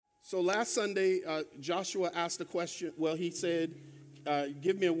So last Sunday, Joshua asked a question. Well, he said,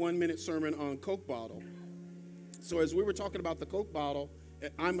 give me a 1-minute sermon on Coke bottle. So as we were talking about the Coke bottle,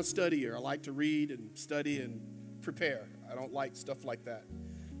 I'm a studier. I like to read and study and prepare. I don't like stuff like that.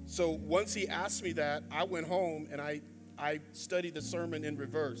 So once he asked me that, I went home and I studied the sermon in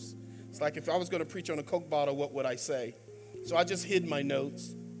reverse. It's like if I was going to preach on a Coke bottle, what would I say? So I just hid my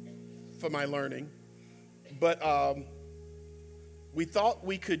notes for my learning. But we thought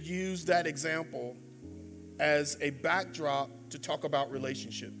we could use that example as a backdrop to talk about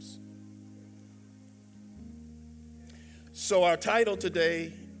relationships. So our title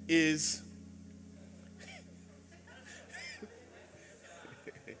today is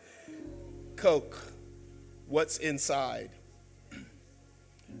Coke, What's Inside?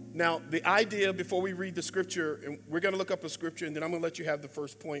 Now, the idea, before we read the scripture, and we're going to look up a scripture, and then I'm going to let you have the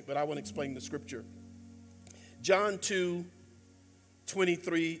first point, but I want to explain the scripture. John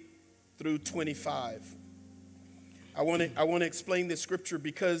 2:23 through 25. I want to explain this scripture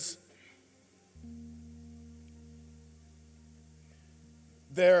because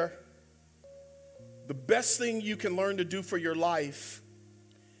the best thing you can learn to do for your life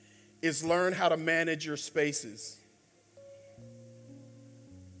is learn how to manage your spaces.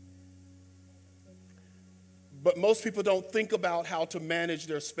 But most people don't think about how to manage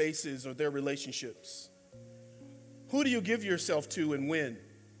their spaces or their relationships. Who do you give yourself to and when?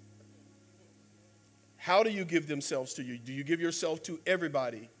 How do you give themselves to you? Do you give yourself to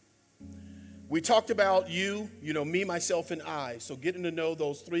everybody? We talked about me, myself, and I. So getting to know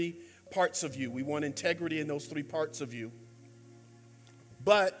those three parts of you. We want integrity in those three parts of you.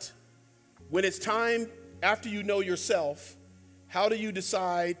 But when it's time, after you know yourself, how do you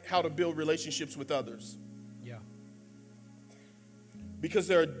decide how to build relationships with others? Yeah. Because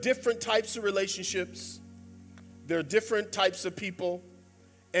there are different types of relationships. There are different types of people.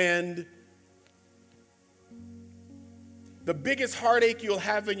 And the biggest heartache you'll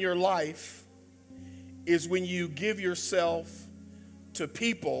have in your life is when you give yourself to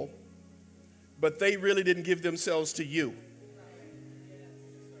people, but they really didn't give themselves to you.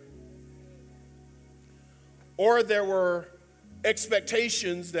 Or there were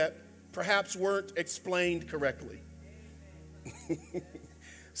expectations that perhaps weren't explained correctly.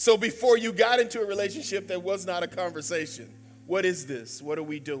 So before you got into a relationship, there was not a conversation. What is this? What are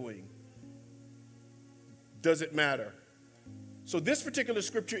we doing? Does it matter? So this particular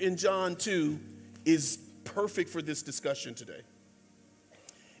scripture in John 2 is perfect for this discussion today.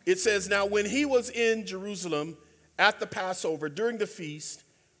 It says, now when he was in Jerusalem at the Passover during the feast,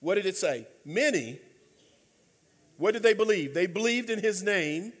 what did it say? Many, what did they believe? They believed in his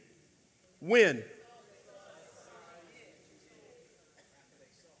name. When?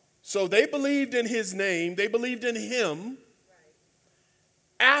 So they believed in his name. They believed in him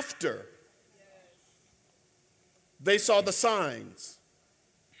after they saw the signs,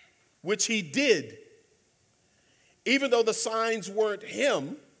 which he did. Even though the signs weren't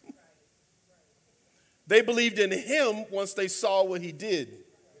him, they believed in him once they saw what he did.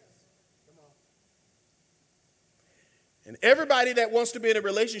 And everybody that wants to be in a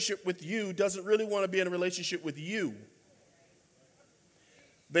relationship with you doesn't really want to be in a relationship with you.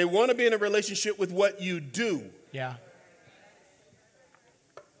 They want to be in a relationship with what you do. Yeah.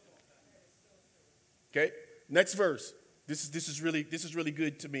 Okay? Next verse. This is really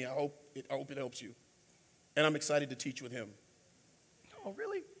good to me. I hope it helps you. And I'm excited to teach with him. Oh,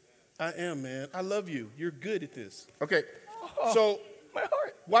 really? I am, man. I love you. You're good at this. Okay. Oh, so my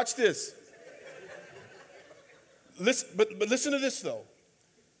heart. Watch this. Listen, but listen to this though.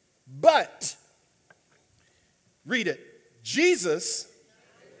 But read it. Jesus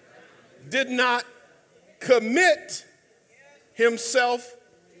did not commit himself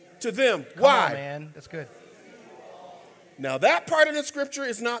to them. Why? Come on, man. That's good. Now that part of the scripture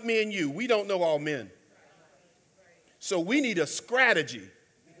is not me and you. We don't know all men. So we need a strategy.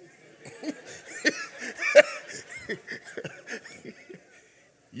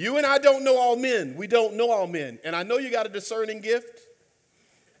 You and I don't know all men. We don't know all men. And I know you got a discerning gift,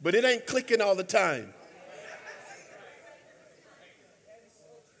 but it ain't clicking all the time.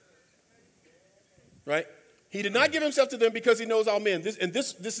 Right? He did not give himself to them because he knows all men.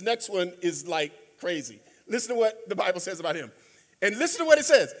 This next one is like crazy. Listen to what the Bible says about him. And listen to what it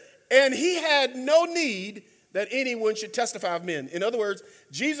says. And he had no need that anyone should testify of men. In other words,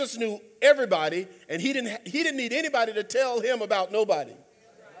 Jesus knew everybody, and he didn't need anybody to tell him about nobody.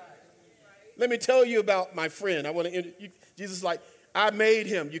 Let me tell you about my friend. Jesus is like, I made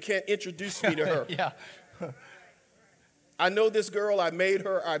him. You can't introduce me to her. Yeah. I know this girl. I made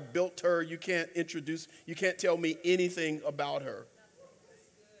her. I built her. You can't tell me anything about her.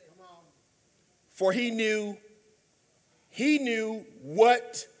 for he knew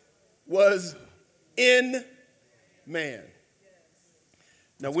what was in man.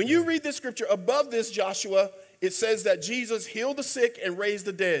 Now, when you read this scripture, above this, Joshua, it says that Jesus healed the sick and raised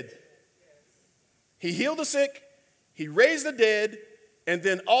the dead. He healed the sick, he raised the dead, and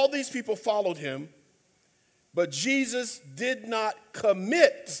then all these people followed him. But Jesus did not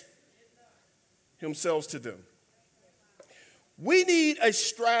commit himself to them. We need a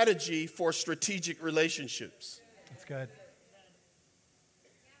strategy for strategic relationships. That's good.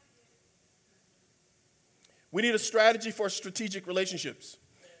 We need a strategy for strategic relationships.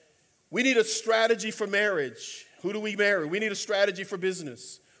 We need a strategy for marriage. Who do we marry? We need a strategy for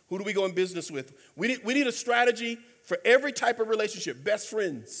business. Who do we go in business with? We need a strategy for every type of relationship. Best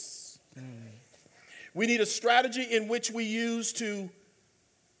friends. We need a strategy in which we use to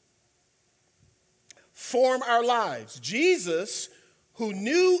form our lives. Jesus, who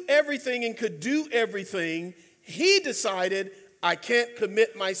knew everything and could do everything, he decided, I can't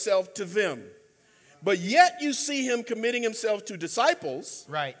commit myself to them. But yet you see him committing himself to disciples.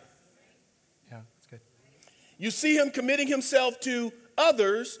 Right. Yeah, that's good. You see him committing himself to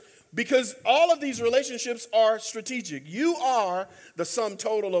others because all of these relationships are strategic. You are the sum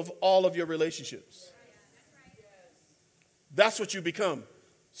total of all of your relationships. That's what you become.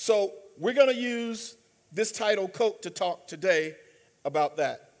 So we're going to use this title, Coke, to talk today about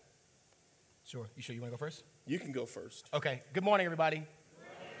that. Sure. You sure you want to go first? You can go first. Okay. Good morning, everybody.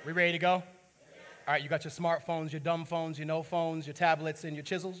 We ready to go? All right, you got your smartphones, your dumb phones, your no phones, your tablets, and your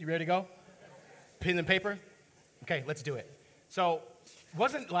chisels. You ready to go? Pen and paper? Okay, let's do it. So,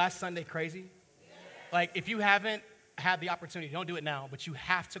 wasn't last Sunday crazy? Like, if you haven't had the opportunity, don't do it now, but you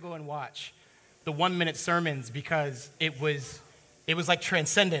have to go and watch the 1-minute sermons because it was like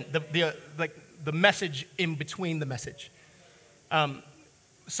transcendent, the message in between the message.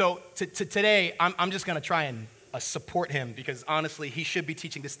 So today, I'm just going to try and support him because honestly, he should be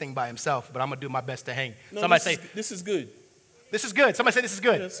teaching this thing by himself, but I'm going to do my best to hang. No, Somebody say, this is good. this is good. Somebody say, this is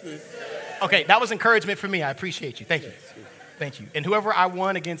good. That's good. Okay, that was encouragement for me. I appreciate you. Thank you. Thank you. And whoever I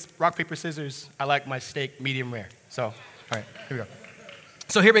won against rock, paper, scissors, I like my steak medium rare. So, all right, here we go.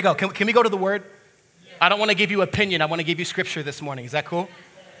 So here we go. Can we go to the word? I don't want to give you opinion. I want to give you scripture this morning. Is that cool?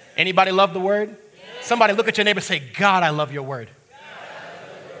 Anybody love the word? Somebody look at your neighbor and say, God, I love your word.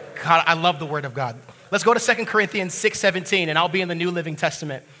 God, I love the word of God. Let's go to 2 Corinthians 6:17, and I'll be in the New Living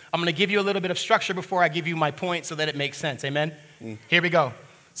Testament. I'm going to give you a little bit of structure before I give you my point so that it makes sense. Amen? Here we go.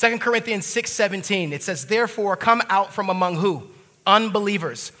 2 Corinthians 6:17, it says, therefore, come out from among who?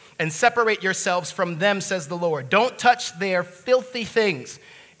 Unbelievers, and separate yourselves from them, says the Lord. Don't touch their filthy things,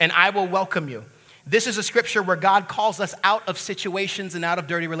 and I will welcome you. This is a scripture where God calls us out of situations and out of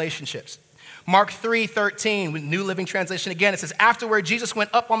dirty relationships. Mark 3:13, with New Living Translation again, it says, afterward, Jesus went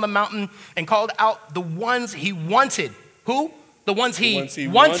up on the mountain and called out the ones he wanted. Who? The ones he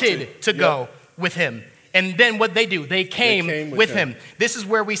wanted to go with him. And then what they do? They came with him. This is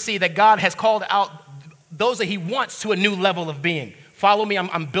where we see that God has called out those that he wants to a new level of being. Follow me,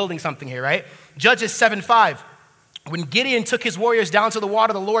 I'm building something here, right? Judges 7:5. When Gideon took his warriors down to the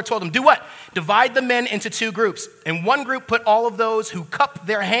water, the Lord told him, do what? Divide the men into 2 groups. In one group, put all of those who cup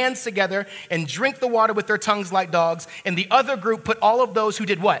their hands together and drink the water with their tongues like dogs. In the other group, put all of those who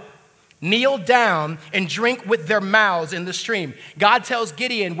did what? Kneel down and drink with their mouths in the stream. God tells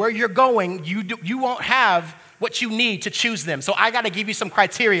Gideon, where you're going, you won't have what you need to choose them. So I got to give you some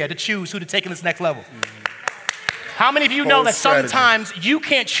criteria to choose who to take in this next level. How many of you know that sometimes you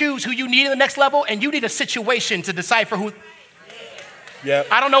can't choose who you need in the next level and you need a situation to decipher who? Yep.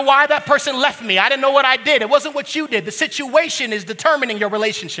 I don't know why that person left me. I didn't know what I did. It wasn't what you did. The situation is determining your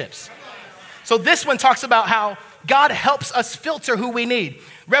relationships. So this one talks about how God helps us filter who we need.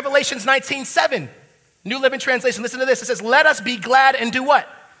 Revelations 19:7, New Living Translation. Listen to this. It says, let us be glad and do what?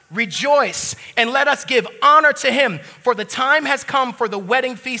 Rejoice, and let us give honor to him, for the time has come for the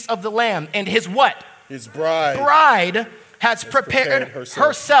wedding feast of the Lamb, and his what? His bride has prepared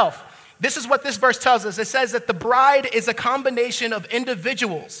herself. This is what this verse tells us. It says that the bride is a combination of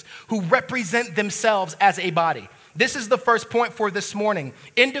individuals who represent themselves as a body. This is the first point for this morning.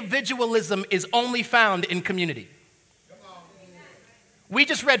 Individualism is only found in community. We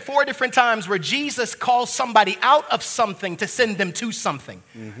just read 4 different times where Jesus calls somebody out of something to send them to something.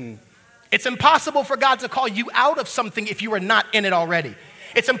 Mm-hmm. It's impossible for God to call you out of something if you are not in it already.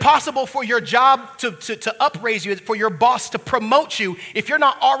 It's impossible for your job to upraise you, for your boss to promote you if you're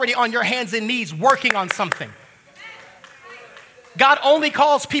not already on your hands and knees working on something. God only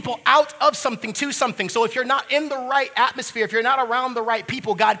calls people out of something to something. So if you're not in the right atmosphere, if you're not around the right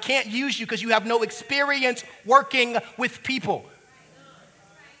people, God can't use you because you have no experience working with people.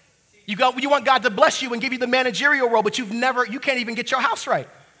 You want God to bless you and give you the managerial role, but you can't even get your house right.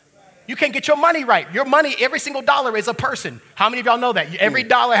 You can't get your money right. Your money, every single dollar is a person. How many of y'all know that? Every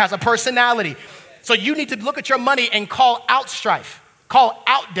dollar has a personality. So you need to look at your money and call out strife, call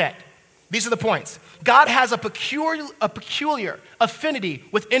out debt. These are the points. God has a peculiar affinity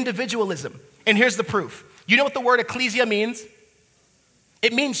with individualism. And here's the proof. You know what the word ecclesia means?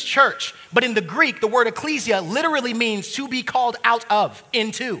 It means church. But in the Greek, the word ecclesia literally means to be called out of,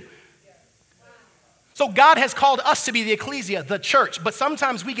 into. So God has called us to be the ecclesia, the church. But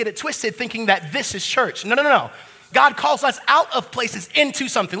sometimes we get it twisted thinking that this is church. No. God calls us out of places into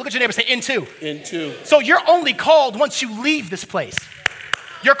something. Look at your neighbor, say into. Into. So you're only called once you leave this place.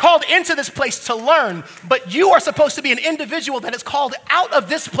 You're called into this place to learn, but you are supposed to be an individual that is called out of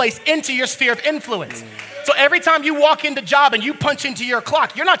this place into your sphere of influence. So every time you walk into job and you punch into your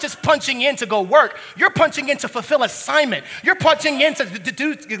clock, you're not just punching in to go work. You're punching in to fulfill assignment. You're punching in to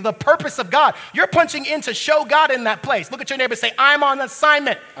do the purpose of God. You're punching in to show God in that place. Look at your neighbor and say, I'm on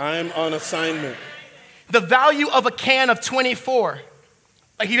assignment. I'm on assignment. The value of a can of 24.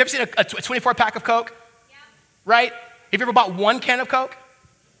 Like, have you ever seen a 24 pack of Coke? Yeah. Right? Have you ever bought one can of Coke?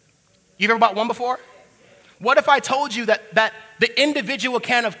 You've ever bought one before? What if I told you that the individual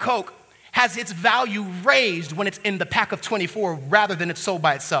can of Coke has its value raised when it's in the pack of 24 rather than it's sold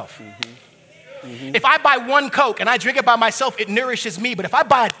by itself? If I buy one Coke and I drink it by myself, it nourishes me. But if I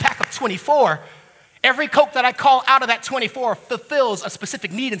buy a pack of 24, every Coke that I call out of that 24 fulfills a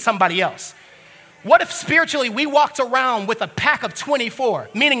specific need in somebody else. What if spiritually we walked around with a pack of 24,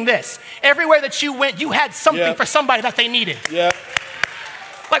 meaning this, everywhere that you went, you had something for somebody that they needed. Yeah.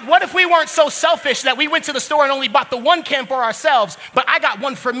 Like, what if we weren't so selfish that we went to the store and only bought the one can for ourselves, but I got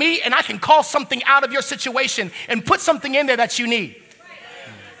one for me and I can call something out of your situation and put something in there that you need?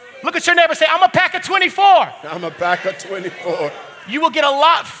 Look at your neighbor and say, I'm a pack of 24. I'm a pack of 24. You will get a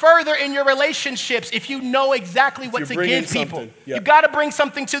lot further in your relationships if you know exactly what to give people. Yeah. You got to bring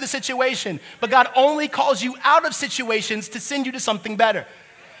something to the situation, but God only calls you out of situations to send you to something better.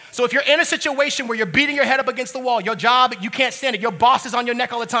 So if you're in a situation where you're beating your head up against the wall, your job, you can't stand it, your boss is on your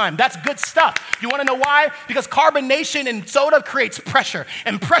neck all the time, that's good stuff. You want to know why? Because carbonation in soda creates pressure,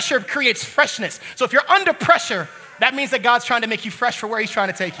 and pressure creates freshness. So if you're under pressure, that means that God's trying to make you fresh for where he's trying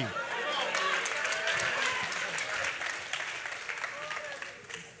to take you.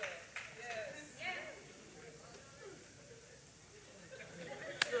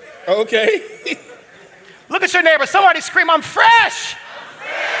 Okay. Look at your neighbor. Somebody scream, I'm fresh.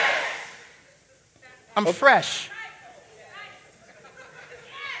 I'm fresh.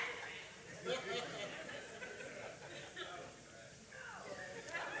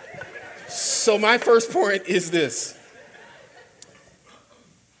 So my first point is this.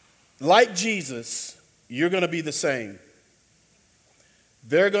 Like Jesus, you're going to be the same.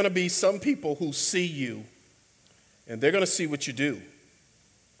 There are going to be some people who see you, and they're going to see what you do.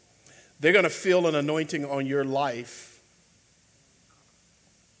 They're going to feel an anointing on your life.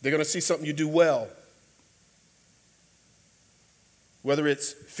 They're going to see something you do well. Whether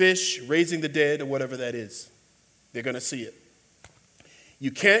it's fish, raising the dead, or whatever that is, they're going to see it.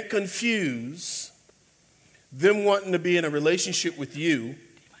 You can't confuse them wanting to be in a relationship with you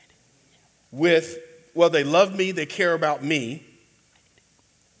with, well, they love me, they care about me,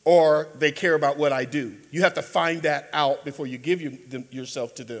 or they care about what I do. You have to find that out before you give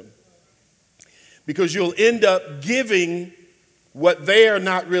yourself to them. Because you'll end up giving what they are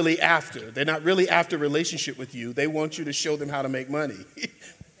not really after. They're not really after a relationship with you. They want you to show them how to make money.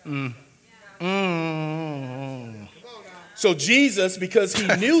 So Jesus, because he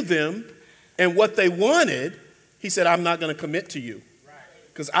knew them and what they wanted, he said, I'm not going to commit to you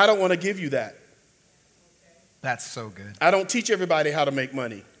because I don't want to give you that. That's so good. I don't teach everybody how to make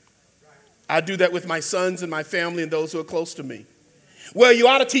money. I do that with my sons and my family and those who are close to me. Well, you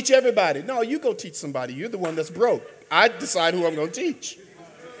ought to teach everybody. No, you go teach somebody. You're the one that's broke. I decide who I'm going to teach.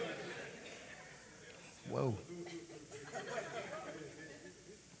 Whoa.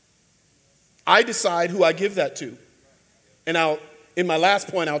 I decide who I give that to. And in my last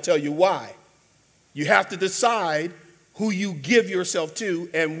point, I'll tell you why. You have to decide who you give yourself to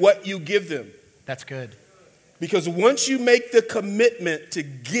and what you give them. That's good. Because once you make the commitment to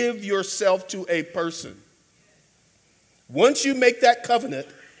give yourself to a person, once you make that covenant,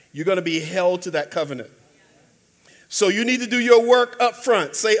 you're going to be held to that covenant. So you need to do your work up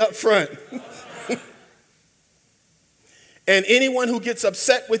front. Say up front. And anyone who gets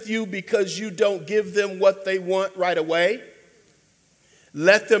upset with you because you don't give them what they want right away,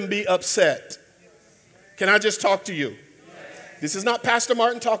 let them be upset. Can I just talk to you? This is not Pastor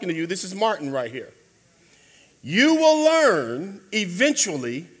Martin talking to you. This is Martin right here. You will learn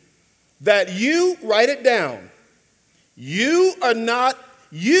eventually that you, write it down, you are not,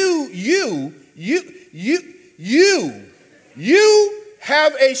 you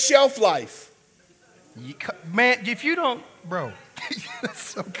have a shelf life. Man, if you don't, bro, that's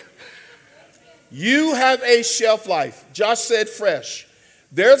so good. You have a shelf life. Josh said fresh.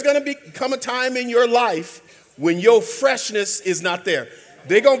 There's going to come a time in your life when your freshness is not there.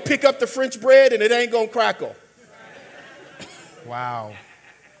 They're going to pick up the French bread and it ain't going to crackle. Wow.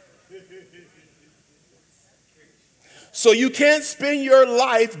 So you can't spend your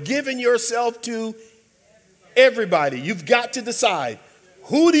life giving yourself to everybody. You've got to decide,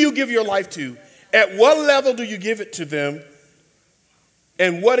 who do you give your life to? At what level do you give it to them?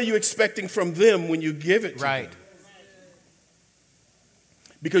 And what are you expecting from them when you give it to them?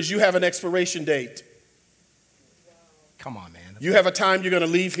 Because you have an expiration date. Come on, man. You have a time you're going to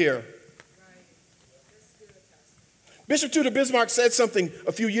leave here. Bishop Tudor Bismarck said something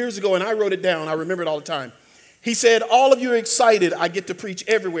a few years ago, and I wrote it down. I remember it all the time. He said, all of you are excited. I get to preach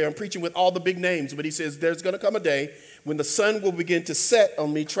everywhere. I'm preaching with all the big names. But he says, there's going to come a day when the sun will begin to set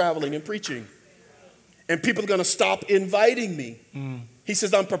on me traveling and preaching. And people are going to stop inviting me. He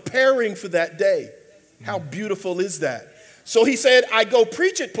says, I'm preparing for that day. How beautiful is that? So he said, I go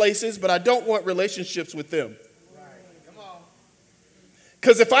preach at places, but I don't want relationships with them.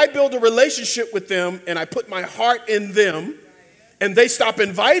 Because if I build a relationship with them and I put my heart in them and they stop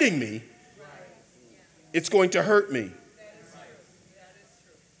inviting me, it's going to hurt me.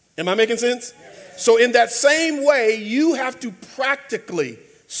 Am I making sense? So in that same way, you have to practically,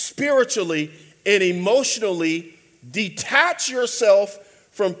 spiritually, and emotionally detach yourself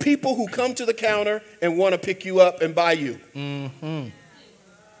from people who come to the counter and want to pick you up and buy you. Mm-hmm.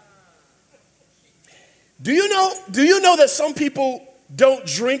 Do you know that some people don't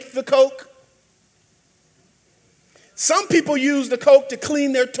drink the Coke? Some people use the Coke to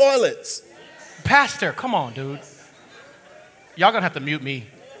clean their toilets. Pastor, come on, dude. Y'all gonna have to mute me.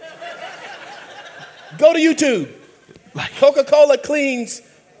 Go to YouTube. Coca-Cola cleans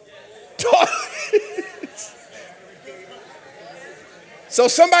toilets. So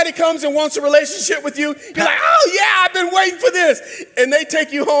somebody comes and wants a relationship with you. You're like, oh yeah, I've been waiting for this. And they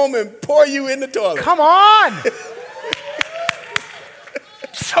take you home and pour you in the toilet. Come on.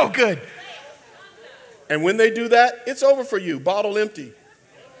 So good. And when they do that, it's over for you. Bottle empty.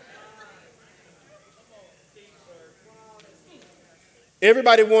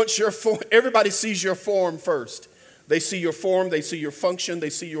 Everybody wants your form. Everybody sees your form first. They see your form, they see your function, they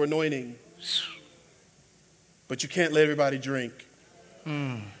see your anointing. But you can't let everybody drink.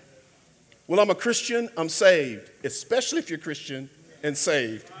 Well, I'm a Christian, I'm saved. Especially if you're Christian and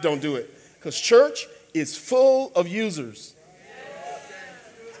saved. Don't do it. Because church is full of users.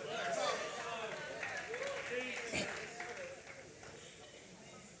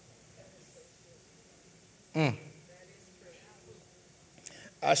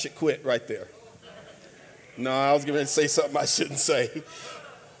 I should quit right there. No, I was going to say something I shouldn't say.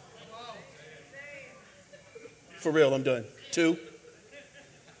 For real, I'm done. 2.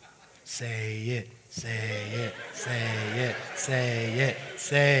 Say it, say it, say it, say it,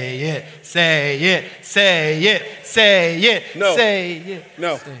 say it, say it, say it, say it, No. say it.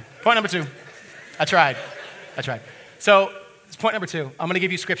 No. Say it. Point number 2. I tried. So, it's point number 2. I'm going to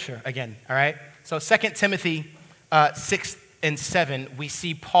give you scripture again, all right? So 2 Timothy 6 and 7, we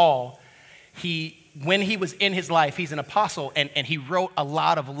see Paul, when he was in his life, he's an apostle, and he wrote a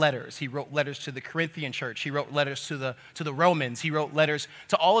lot of letters. He wrote letters to the Corinthian church. He wrote letters to the Romans. He wrote letters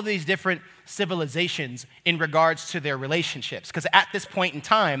to all of these different civilizations in regards to their relationships. Because at this point in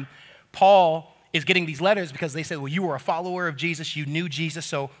time, Paul is getting these letters because they said, well, you were a follower of Jesus. You knew Jesus.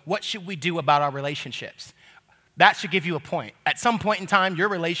 So what should we do about our relationships? That should give you a point. At some point in time, your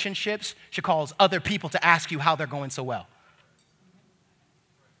relationships should cause other people to ask you how they're going so well.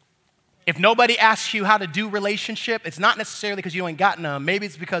 If nobody asks you how to do relationship, it's not necessarily because you ain't got none. Maybe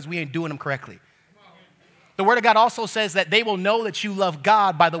it's because we ain't doing them correctly. The Word of God also says that they will know that you love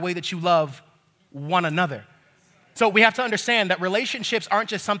God by the way that you love one another. So we have to understand that relationships aren't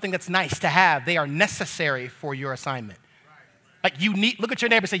just something that's nice to have. They are necessary for your assignment. Like look at your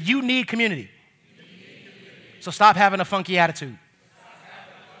neighbor and say, you need community. So stop having a funky attitude.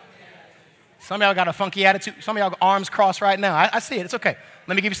 Some of y'all got a funky attitude. Some of y'all got arms crossed right now. I see it. It's okay.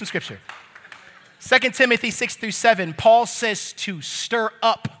 Let me give you some scripture. 2 Timothy 6 through 7, Paul says to stir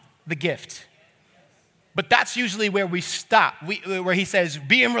up the gift. But that's usually where we stop, where he says,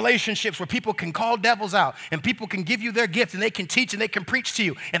 be in relationships where people can call devils out and people can give you their gift and they can teach and they can preach to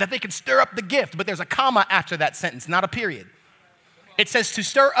you and that they can stir up the gift. But there's a comma after that sentence, not a period. It says to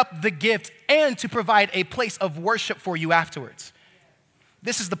stir up the gift and to provide a place of worship for you afterwards.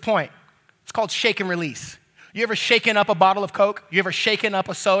 This is the point. It's called shake and release. You ever shaken up a bottle of Coke? You ever shaken up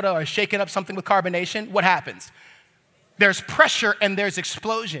a soda or shaken up something with carbonation? What happens? There's pressure and there's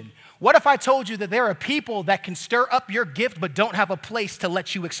explosion. What if I told you that there are people that can stir up your gift but don't have a place to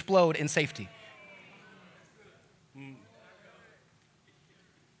let you explode in safety?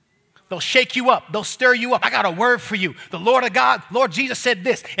 They'll shake you up. They'll stir you up. I got a word for you. The Lord of God, Lord Jesus said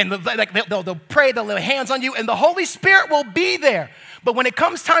this. And they'll pray, they'll lay hands on you, and the Holy Spirit will be there. But when it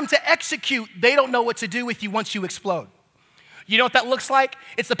comes time to execute, they don't know what to do with you once you explode. You know what that looks like?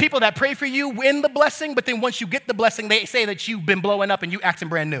 It's the people that pray for you win the blessing, but then once you get the blessing, they say that you've been blowing up and you acting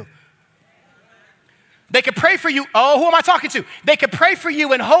brand new. They could pray for you. Oh, who am I talking to? They could pray for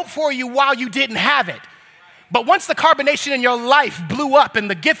you and hope for you while you didn't have it. But once the carbonation in your life blew up and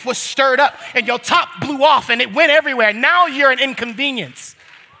the gift was stirred up and your top blew off and it went everywhere, now you're an inconvenience.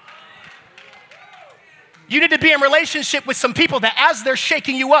 You need to be in relationship with some people that as they're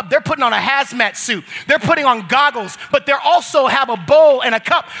shaking you up, they're putting on a hazmat suit. They're putting on goggles, but they also have a bowl and a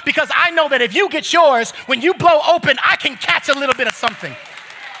cup because I know that if you get yours, when you blow open, I can catch a little bit of something.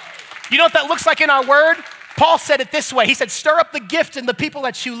 You know what that looks like in our word? Paul said it this way. He said, stir up the gift in the people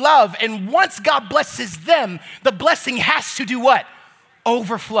that you love. And once God blesses them, the blessing has to do what?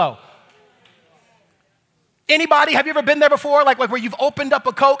 Overflow. Anybody, have you ever been there before? Like where you've opened up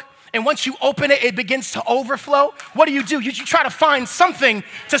a Coke and once you open it, it begins to overflow. What do? You try to find something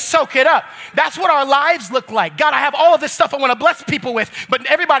to soak it up. That's what our lives look like. God, I have all of this stuff I want to bless people with, but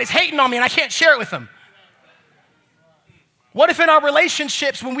everybody's hating on me and I can't share it with them. What if in our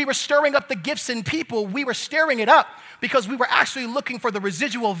relationships, when we were stirring up the gifts in people, we were stirring it up because we were actually looking for the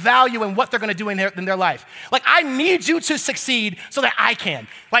residual value in what they're going to do in their life? Like, I need you to succeed so that I can.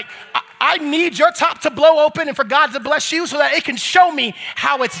 Like, I need your top to blow open and for God to bless you so that it can show me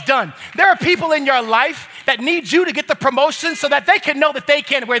how it's done. There are people in your life that need you to get the promotion so that they can know that they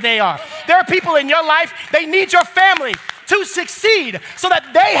can where they are. There are people in your life, they need your family to succeed so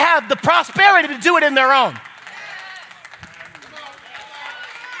that they have the prosperity to do it in their own.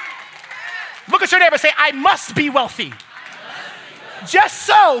 Look at your neighbor and say, I must be wealthy. Just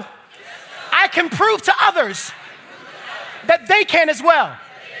so I can prove to others that they can as well.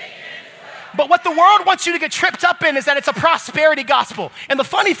 But what the world wants you to get tripped up in is that it's a prosperity gospel. And the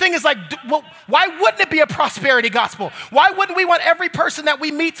funny thing is, like, well, why wouldn't it be a prosperity gospel? Why wouldn't we want every person that we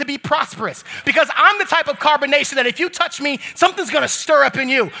meet to be prosperous? Because I'm the type of carbonation that if you touch me, something's going to stir up in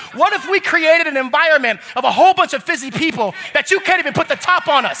you. What if we created an environment of a whole bunch of fizzy people that you can't even put the top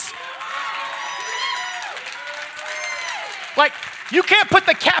on us? Like, you can't put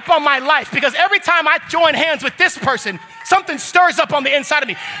the cap on my life because every time I join hands with this person, something stirs up on the inside of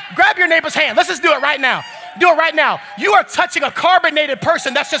me. Grab your neighbor's hand. Let's just do it right now. Do it right now. You are touching a carbonated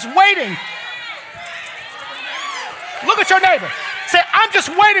person that's just waiting. Look at your neighbor. Say, I'm just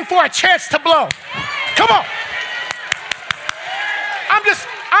waiting for a chance to blow. Come on. I'm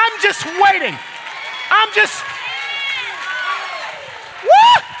just waiting.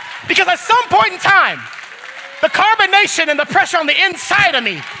 Woo! Because at some point in time, the carbonation and the pressure on the inside of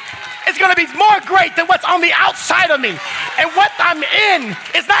me is going to be more great than what's on the outside of me. And what I'm in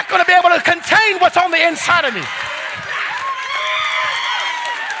is not going to be able to contain what's on the inside of me.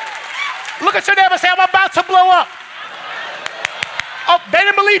 Look at your neighbor and say, I'm about to blow up. Oh, they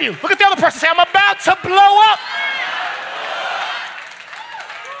didn't believe you. Look at the other person and say, I'm about to blow up.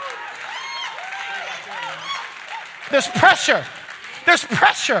 There's pressure. There's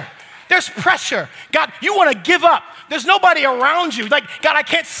pressure. There's pressure. God, you want to give up. There's nobody around you. Like, God, I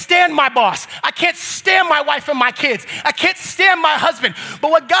can't stand my boss. I can't stand my wife and my kids. I can't stand my husband.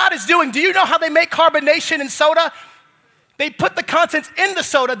 But what God is doing, do you know how they make carbonation in soda? They put the contents in the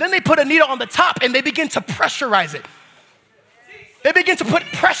soda, then they put a needle on the top, and they begin to pressurize it. They begin to put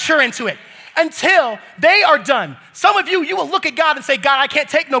pressure into it until they are done. Some of you, you will look at God and say, God, I can't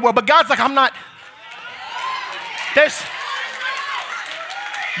take no more. But God's like, I'm not.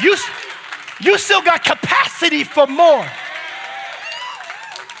 You still got capacity for more.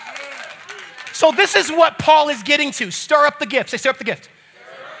 So this is what Paul is getting to. Stir up the gift. Say, stir up the gift.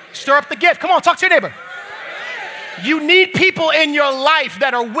 Stir up the gift. Come on, talk to your neighbor. You need people in your life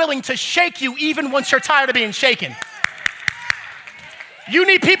that are willing to shake you even once you're tired of being shaken. You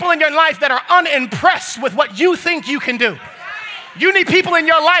need people in your life that are unimpressed with what you think you can do. You need people in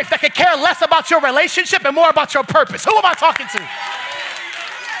your life that could care less about your relationship and more about your purpose. Who am I talking to?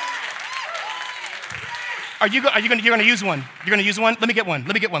 You're going to use one? You're going to use one? Let me get one.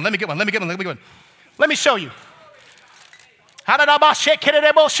 Let me show you. Can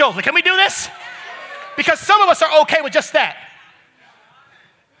we do this? Because some of us are okay with just that.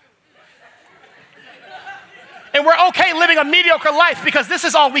 And we're okay living a mediocre life because this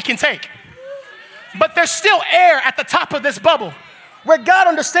is all we can take. But there's still air at the top of this bubble where God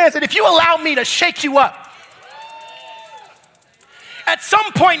understands that if you allow me to shake you up, at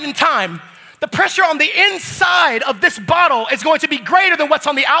some point in time, the pressure on the inside of this bottle is going to be greater than what's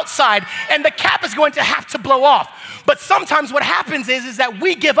on the outside, and the cap is going to have to blow off. But sometimes what happens is that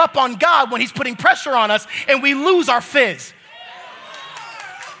we give up on God when he's putting pressure on us, and we lose our fizz.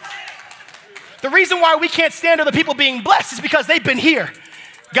 The reason why we can't stand other people being blessed is because they've been here.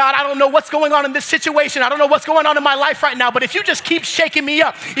 God, I don't know what's going on in this situation. I don't know what's going on in my life right now, but if you just keep shaking me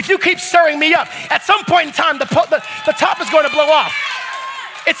up, if you keep stirring me up, at some point in time, the top is going to blow off.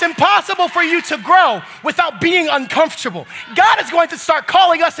 It's impossible for you to grow without being uncomfortable. God is going to start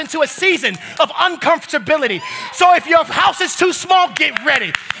calling us into a season of uncomfortability. So if your house is too small, get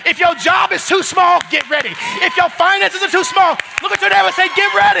ready. If your job is too small, get ready. If your finances are too small, look at your neighbor and say,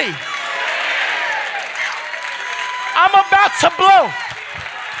 get ready. I'm about to blow.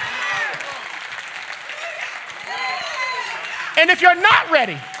 And if you're not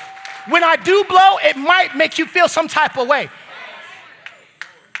ready, when I do blow, it might make you feel some type of way.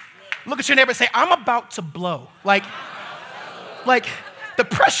 Look at your neighbor and say, I'm about to blow. Like the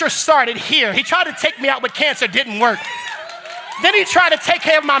pressure started here. He tried to take me out with cancer, didn't work. Then he tried to take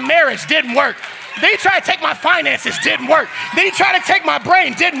care of my marriage, didn't work. Then he tried to take my finances, didn't work. Then he tried to take my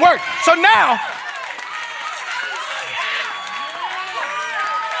brain, didn't work. So now,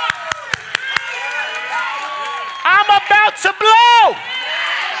 I'm about to blow.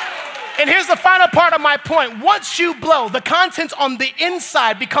 And here's the final part of my point. Once you blow, the content on the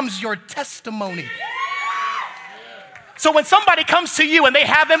inside becomes your testimony. So when somebody comes to you and they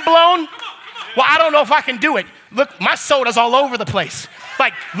haven't blown, well, I don't know if I can do it. Look, my soda's all over the place.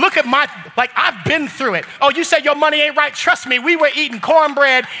 Look at I've been through it. Oh, you said your money ain't right? Trust me, we were eating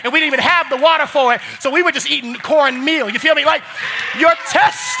cornbread and we didn't even have the water for it. So we were just eating cornmeal. You feel me? Your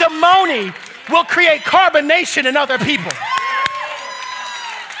testimony will create carbonation in other people.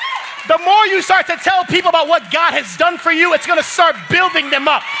 The more you start to tell people about what God has done for you, it's going to start building them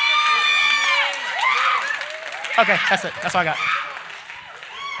up. Okay, that's it. That's all I got.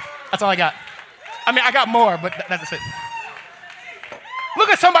 That's all I got. I mean, I got more, but that's it. Look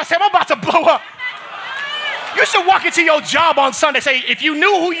at somebody say, I'm about to blow up. You should walk into your job on Sunday and say, if you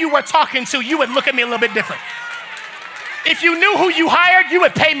knew who you were talking to, you would look at me a little bit different. If you knew who you hired, you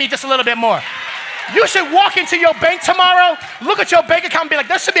would pay me just a little bit more. You should walk into your bank tomorrow, look at your bank account and be like,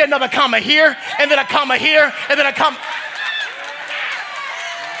 there should be another comma here, and then a comma here, and then a comma.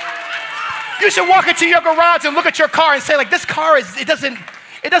 You should walk into your garage and look at your car and say, this car it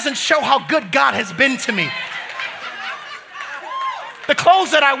doesn't show how good God has been to me. The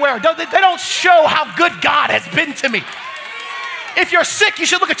clothes that I wear, they don't show how good God has been to me. If you're sick, you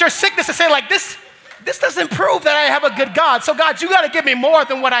should look at your sickness and say, this doesn't prove that I have a good God. So God, you got to give me more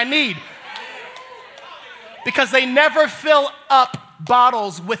than what I need. Because they never fill up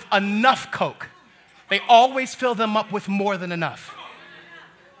bottles with enough Coke. They always fill them up with more than enough.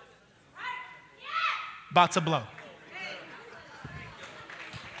 About to blow.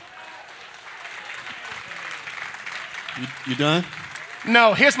 You done?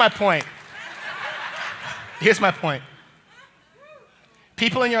 No, here's my point. Here's my point.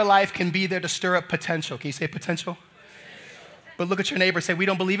 People in your life can be there to stir up potential. Can you say potential? But look at your neighbor and say, we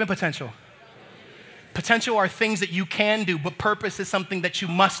don't believe in potential. Potential are things that you can do, but purpose is something that you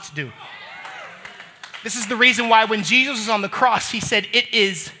must do. This is the reason why when Jesus was on the cross, he said, it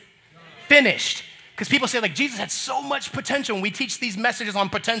is finished. Because people say, Jesus had so much potential, and we teach these messages on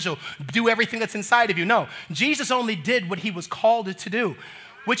potential. Do everything that's inside of you. No, Jesus only did what he was called to do.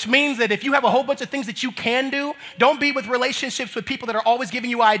 Which means that if you have a whole bunch of things that you can do, don't be with relationships with people that are always giving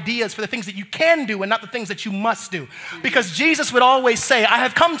you ideas for the things that you can do and not the things that you must do. Because Jesus would always say, I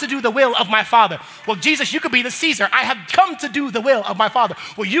have come to do the will of my Father. Well, Jesus, you could be the Caesar. I have come to do the will of my Father.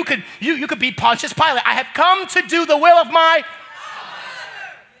 Well, you could be Pontius Pilate. I have come to do the will of my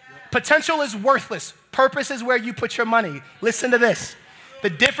Potential is worthless. Purpose is where you put your money. Listen to this. The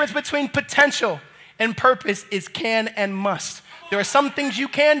difference between potential and purpose is can and must. There are some things you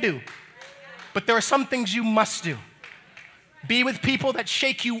can do, but there are some things you must do. Be with people that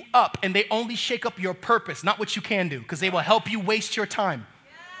shake you up, and they only shake up your purpose, not what you can do, because they will help you waste your time.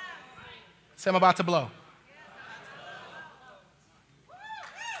 Say, I'm about to blow.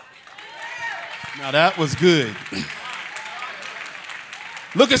 Now that was good.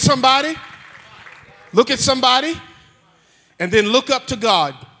 Look at somebody, and then look up to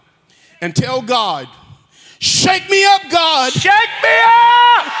God and tell God, shake me up, God. Shake me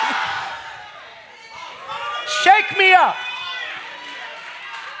up. Shake me up.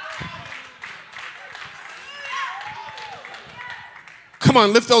 Come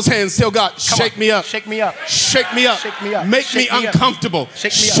on, lift those hands. Tell God, shake me up. Shake me up. Shake me up. Shake me up. Make me Shake me up. uncomfortable.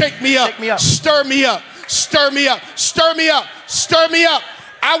 Shake me up. Shake me up. Shake me up. Stir me up. Stir me up. Stir me up. Stir me up.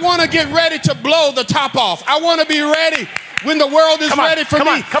 I want to get ready to blow the top off. I want to be ready when the world is ready for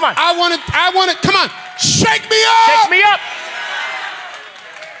me. Come on. I want it. Come on. Shake me up. Shake me up.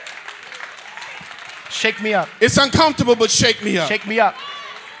 Shake me up. It's uncomfortable, but shake me up. Shake me up.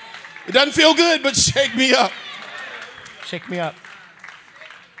 It doesn't feel good, but shake me up. Shake me up.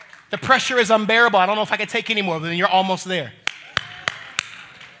 The pressure is unbearable. I don't know if I can take any more, but then you're almost there.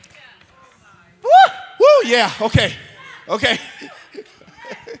 Woo! Woo! Yeah. Okay. Okay.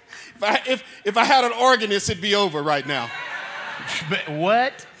 If I had an organist, it'd be over right now. But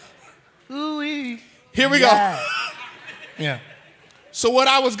what? Ooh-wee. Here we go. Yeah. So what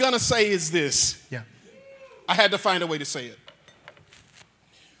I was gonna say is this. Yeah. I had to find a way to say it.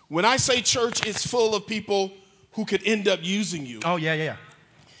 When I say church is full of people who could end up using you, Oh, yeah.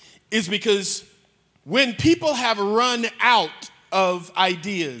 is because when people have run out of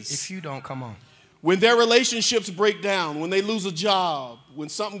ideas, If you don't, come on. when their relationships break down, when they lose a job, when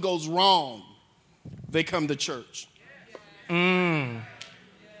something goes wrong, they come to church. And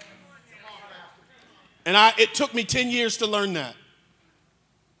it took me 10 years to learn that.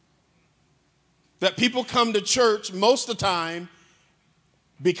 That people come to church most of the time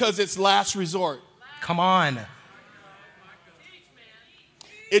because it's last resort. Come on.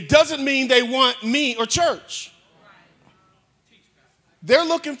 It doesn't mean they want me or church. They're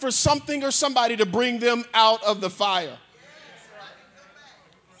looking for something or somebody to bring them out of the fire.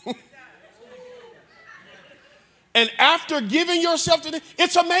 And after giving yourself to them,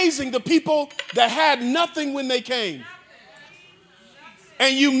 it's amazing the people that had nothing when they came.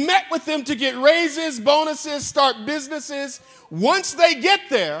 And you met with them to get raises, bonuses, start businesses. Once they get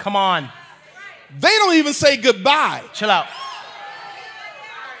there, Come on. they don't even say goodbye. Chill out.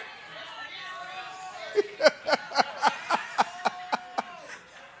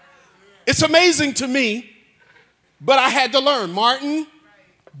 It's amazing to me, but I had to learn. Martin,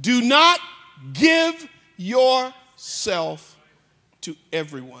 do not give yourself to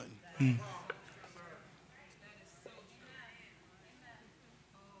everyone.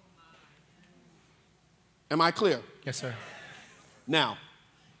 Am I clear? Yes, sir. Now,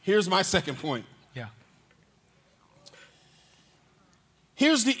 here's my second point. Yeah.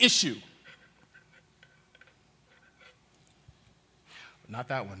 Here's the issue. Not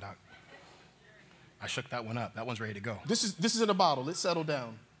that one, Doc. I shook that one up. That one's ready to go. This is in a bottle. Let's settle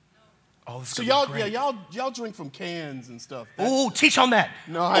down. Oh, this is So gonna be great. y'all drink from cans and stuff. Ooh, teach on that.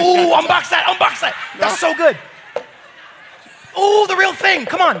 No, Ooh, unbox that. That's so good. Ooh, the real thing.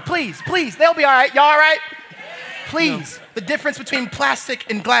 Come on, please. They'll be all right. Y'all all right? Please. No. The difference between plastic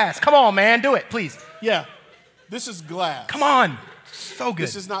and glass. Come on, man. Do it, please. Yeah. This is glass. Come on. So good.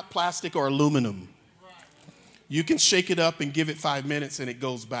 This is not plastic or aluminum. You can shake it up and give it 5 minutes and it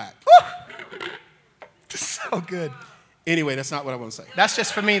goes back. Woo! So good. Anyway, that's not what I want to say. That's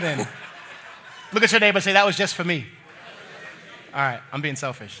just for me then. Look at your neighbor and say, that was just for me. All right, I'm being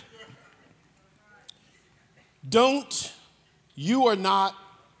selfish. You are not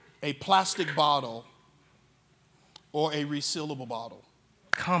a plastic bottle or a resealable bottle.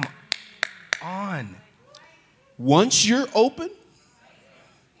 Come on. Once you're open,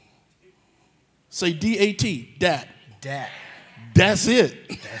 say D-A-T, dat. Dat. That's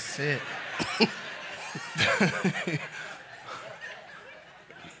it. That's it.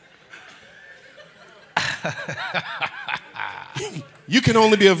 You can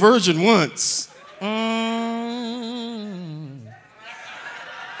only be a virgin once.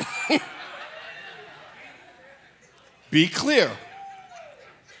 Be clear.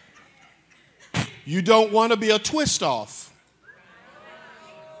 You don't want to be a twist off.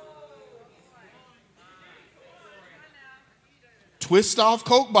 Twist off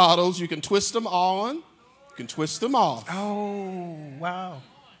Coke bottles. You can twist them on. You can twist them off. Oh, wow.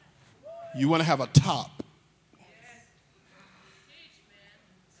 You want to have a top.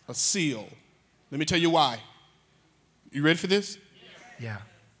 A seal. Let me tell you why. You ready for this? Yeah.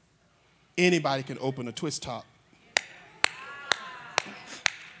 Anybody can open a twist top.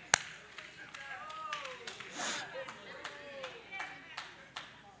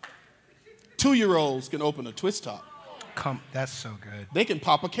 Two-year-olds can open a twist top. That's so good. They can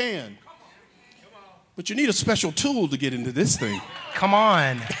pop a can. But you need a special tool to get into this thing. Come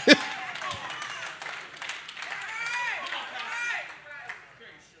on.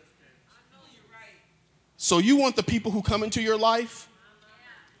 So you want the people who come into your life,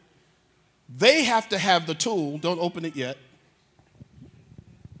 they have to have the tool. Don't open it yet.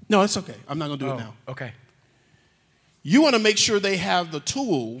 No, it's okay. I'm not going to do it now. Okay. You want to make sure they have the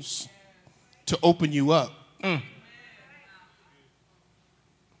tools to open you up.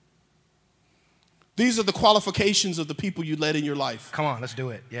 These are the qualifications of the people you let in your life. Come on, let's do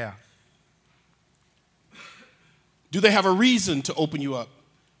it. Yeah. Do they have a reason to open you up?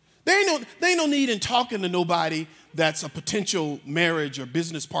 There ain't no need in talking to nobody that's a potential marriage or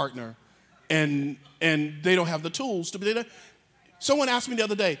business partner and they don't have the tools to be there. Someone asked me the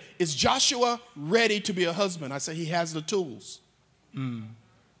other day, is Joshua ready to be a husband? I said, he has the tools. Ain't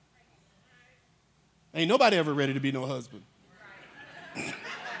nobody ever ready to be no husband.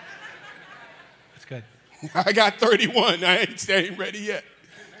 That's good. I got 31. I ain't ready yet.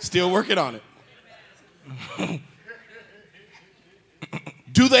 Still working on it.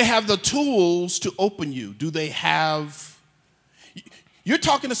 Do they have the tools to open you? Do they have... You're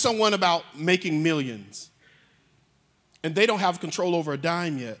talking to someone about making millions, and they don't have control over a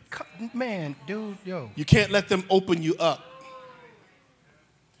dime yet. Man, dude, yo. You can't let them open you up.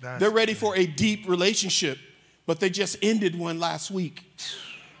 They're ready for a deep relationship, but they just ended one last week.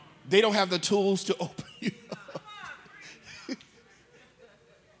 They don't have the tools to open you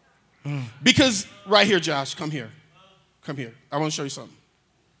up. Because, right here, Josh, come here. Come here. I want to show you something.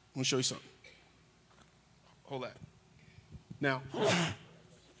 I want to show you something. Hold that. Now,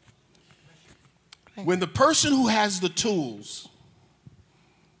 when the person who has the tools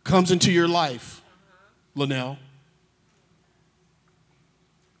comes into your life, Linnell,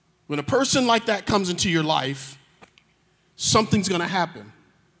 when a person like that comes into your life, something's going to happen.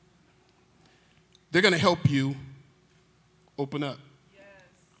 They're going to help you open up. Yes.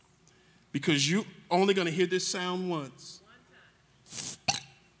 Because you're only going to hear this sound once.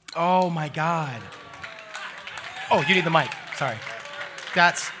 Oh, my God. Oh, you need the mic. Sorry.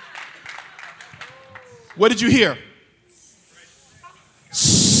 That's... What did you hear?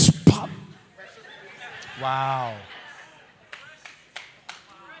 Pop. Wow.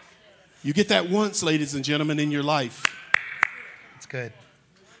 You get that once, ladies and gentlemen, in your life. That's good.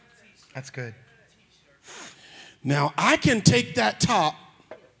 That's good. Now, I can take that top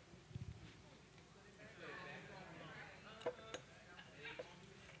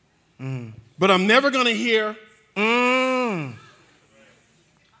but I'm never going to hear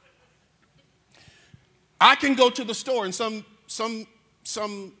I can go to the store, and some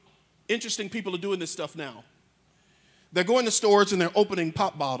interesting people are doing this stuff now. They're going to stores and they're opening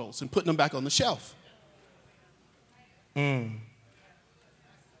pop bottles and putting them back on the shelf. We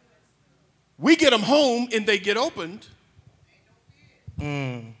get them home and they get opened.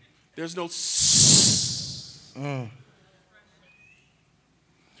 There's no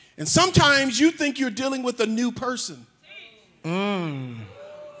And sometimes you think you're dealing with a new person.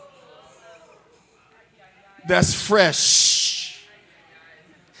 That's fresh.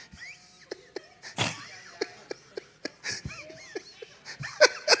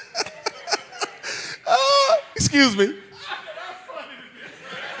 Excuse me.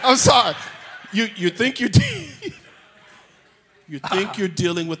 I'm sorry. You think you're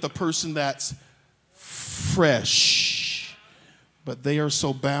dealing with a person that's fresh, but they are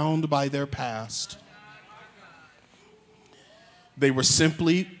so bound by their past. They were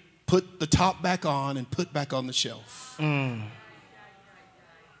simply put the top back on and put back on the shelf. And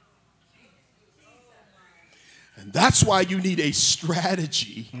that's why you need a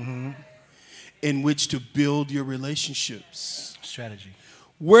strategy in which to build your relationships. Strategy.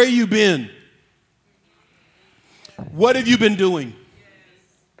 Where you been? What have you been doing?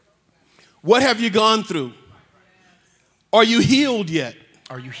 What have you gone through? Are you healed yet?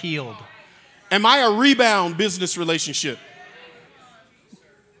 Are you healed? Am I a rebound business relationship?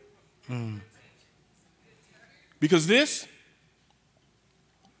 Because this,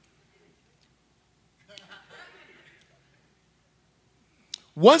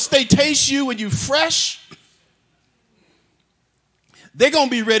 once they taste you and you fresh, they're going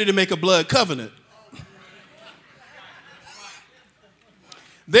to be ready to make a blood covenant.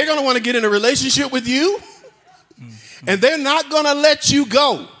 They're going to want to get in a relationship with you, and they're not going to let you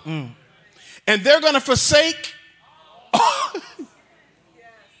go. And they're going to forsake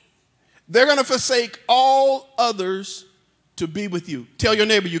all others to be with you. Tell your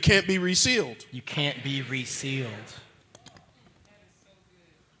neighbor you can't be resealed. You can't be resealed.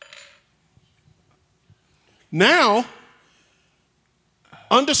 Now,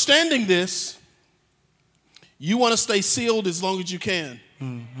 understanding this, you want to stay sealed as long as you can.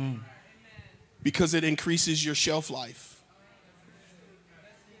 Because it increases your shelf life.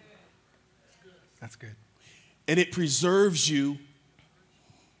 That's good. And it preserves you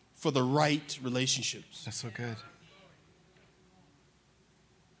for the right relationships. That's so good.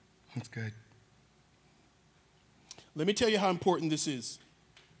 That's good. Let me tell you how important this is.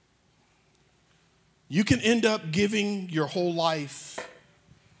 You can end up giving your whole life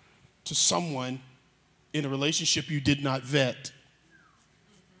to someone in a relationship you did not vet.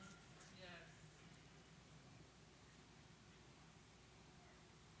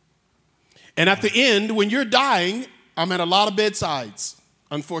 And at the end, when you're dying, I'm at a lot of bedsides,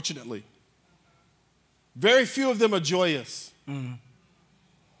 unfortunately. Very few of them are joyous. In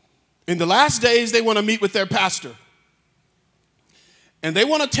the last days, they want to meet with their pastor. And they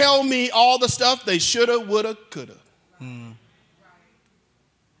want to tell me all the stuff they shoulda, woulda, coulda.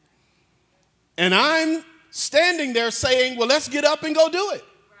 And I'm standing there saying, well, let's get up and go do it.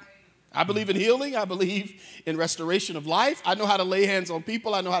 I believe in healing. I believe in restoration of life. I know how to lay hands on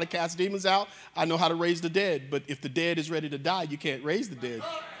people. I know how to cast demons out. I know how to raise the dead. But if the dead is ready to die, you can't raise the dead.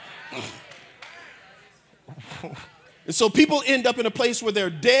 And so people end up in a place where they're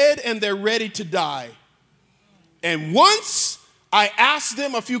dead and they're ready to die. And once I ask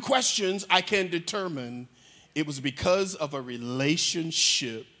them a few questions, I can determine it was because of a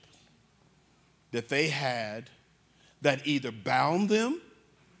relationship that they had that either bound them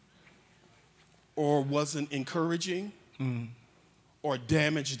or wasn't encouraging or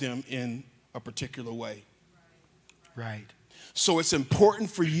damaged them in a particular way. Right. So it's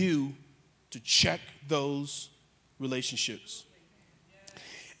important for you to check those relationships.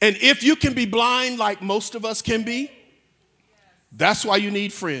 And if you can be blind like most of us can be, that's why you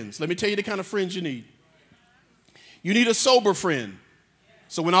need friends. Let me tell you the kind of friends you need. You need a sober friend.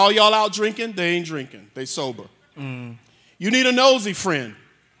 So when all y'all out drinking, they ain't drinking. They sober. You need a nosy friend.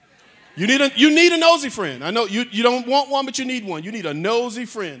 You need a nosy friend. I know you don't want one, but you need one. You need a nosy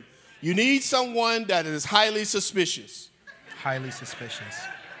friend. You need someone that is highly suspicious. Highly suspicious.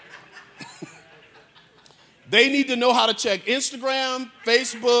 They need to know how to check Instagram,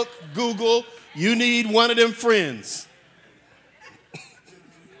 Facebook, Google. You need one of them friends.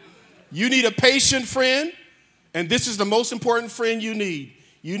 You need a patient friend, and this is the most important friend you need.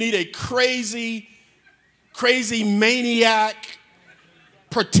 You need a crazy maniac,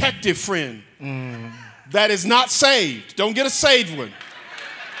 protective friend that is not saved. Don't get a saved one.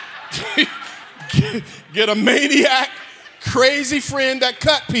 Get a maniac, crazy friend that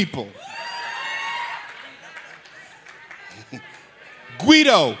cut people.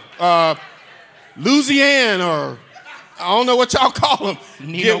 Guido, Louisiana, or I don't know what y'all call them.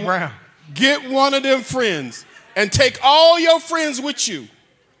 Nino Brown. Get one of them friends and take all your friends with you.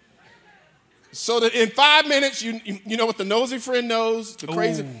 So that in 5 minutes, you know what the nosy friend knows, the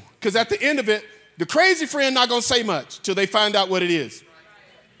crazy, because at the end of it, the crazy friend not going to say much till they find out what it is.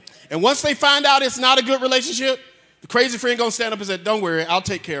 And once they find out it's not a good relationship, the crazy friend going to stand up and say, don't worry, I'll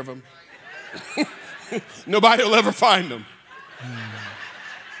take care of him. Nobody will ever find him.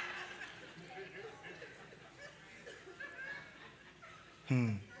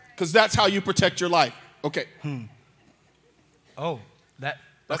 Because that's how you protect your life. Okay. Oh, that's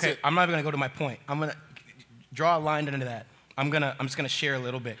okay. it. I'm not even gonna go to my point. I'm gonna draw a line into that. I'm just gonna share a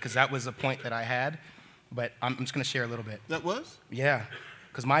little bit because that was a point that I had, but I'm just gonna share a little bit. That was? Yeah,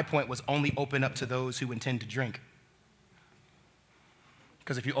 because my point was only open up to those who intend to drink.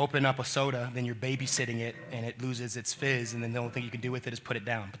 Because if you open up a soda, then you're babysitting it and it loses its fizz, and then the only thing you can do with it is put it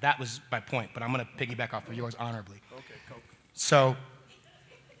down. But that was my point. But I'm gonna piggyback off of yours honorably. Okay, Coke. So.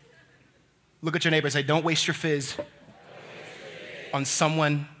 Look at your neighbor and say, don't waste your fizz on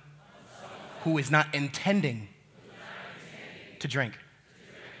someone who is not intending to drink.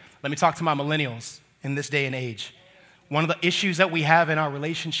 Let me talk to my millennials in this day and age. One of the issues that we have in our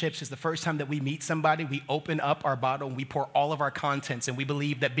relationships is the first time that we meet somebody, we open up our bottle and we pour all of our contents, and we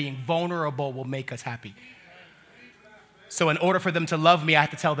believe that being vulnerable will make us happy. So in order for them to love me, I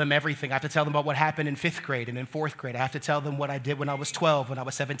have to tell them everything. I have to tell them about what happened in 5th grade and in 4th grade. I have to tell them what I did when I was 12, when I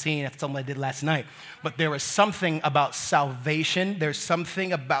was 17. I have to tell them what I did last night. But there is something about salvation. There's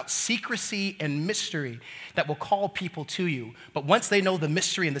something about secrecy and mystery that will call people to you. But once they know the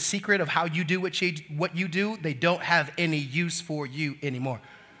mystery and the secret of how you do what you do, they don't have any use for you anymore.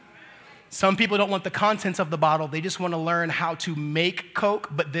 Some people don't want the contents of the bottle. They just want to learn how to make Coke,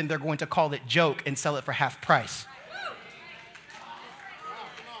 but then they're going to call it joke and sell it for half price.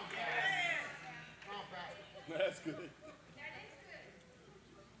 That's good.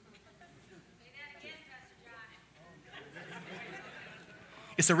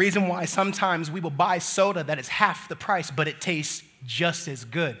 It's the reason why sometimes we will buy soda that is half the price, but it tastes just as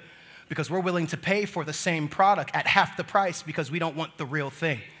good. Because we're willing to pay for the same product at half the price because we don't want the real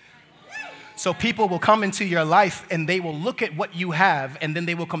thing. So people will come into your life and they will look at what you have and then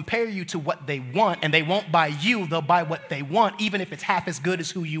they will compare you to what they want, and they won't buy you, they'll buy what they want, even if it's half as good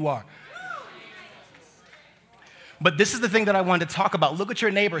as who you are. But this is the thing that I wanted to talk about. Look at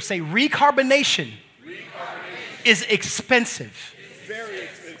your neighbor. Say, recarbonation, is expensive. It's very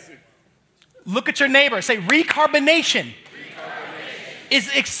expensive. Look at your neighbor. Say, recarbonation, is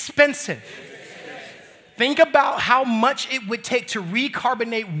expensive. Think about how much it would take to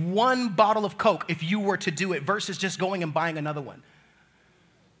recarbonate one bottle of Coke if you were to do it versus just going and buying another one.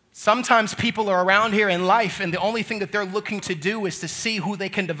 Sometimes people are around here in life and the only thing that they're looking to do is to see who they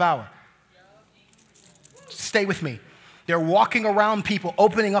can devour. Stay with me. They're walking around people,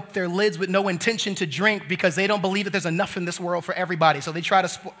 opening up their lids with no intention to drink because they don't believe that there's enough in this world for everybody. So they try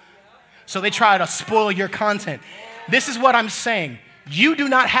to spoil your content. This is what I'm saying. You do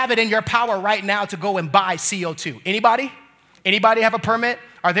not have it in your power right now to go and buy CO2. Anybody? Anybody have a permit?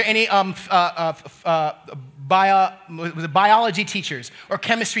 Are there any biology teachers or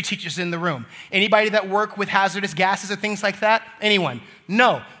chemistry teachers in the room? Anybody that work with hazardous gases or things like that? Anyone?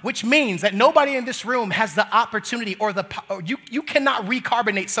 No. Which means that nobody in this room has the opportunity or you cannot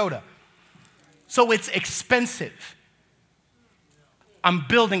recarbonate soda. So it's expensive. I'm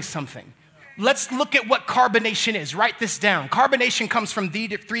building something. Let's look at what carbonation is. Write this down. Carbonation comes from three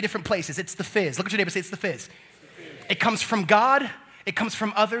different places. It's the fizz. Look at your neighbor, say it's the fizz. It comes from God, it comes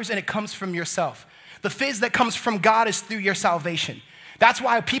from others, and it comes from yourself. The fizz that comes from God is through your salvation. That's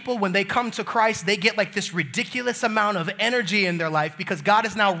why people, when they come to Christ, they get like this ridiculous amount of energy in their life because God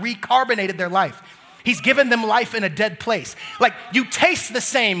has now recarbonated their life. He's given them life in a dead place. Like you taste the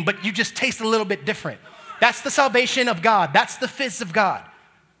same, but you just taste a little bit different. That's the salvation of God. That's the fizz of God,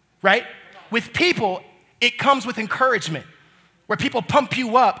 right? With people, it comes with encouragement, where people pump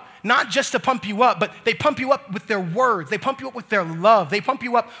you up, not just to pump you up, but they pump you up with their words. They pump you up with their love. They pump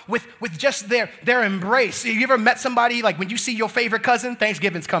you up with just their embrace. You ever met somebody, like when you see your favorite cousin,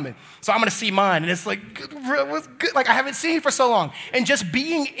 Thanksgiving's coming, so I'm going to see mine, and it's like, what's good? Like I haven't seen you for so long. And just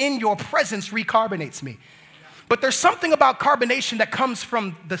being in your presence recarbonates me. But there's something about carbonation that comes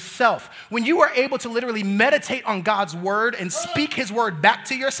from the self. When you are able to literally meditate on God's word and speak his word back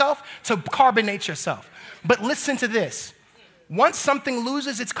to yourself to carbonate yourself. But listen to this. Once something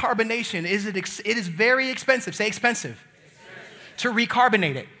loses its carbonation, it is very expensive. Say expensive. To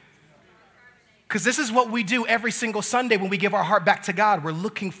recarbonate it. Because this is what we do every single Sunday when we give our heart back to God. We're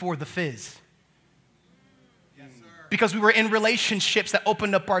looking for the fizz. Because we were in relationships that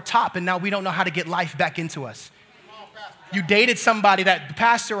opened up our top and now we don't know how to get life back into us. You dated somebody that the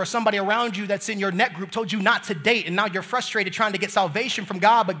pastor or somebody around you that's in your net group told you not to date, and now you're frustrated trying to get salvation from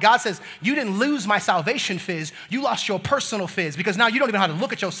God, but God says, you didn't lose my salvation fizz, you lost your personal fizz because now you don't even know how to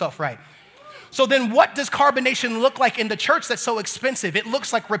look at yourself right. So then what does carbonation look like in the church that's so expensive? It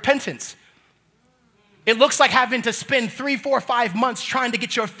looks like repentance. It looks like having to spend 3, 4, 5 months trying to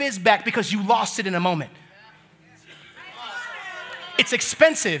get your fizz back because you lost it in a moment. It's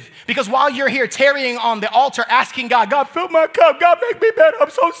expensive because while you're here tarrying on the altar asking God, God, fill my cup. God, make me better.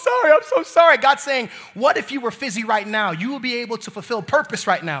 I'm so sorry. I'm so sorry. God's saying, what if you were fizzy right now? You will be able to fulfill purpose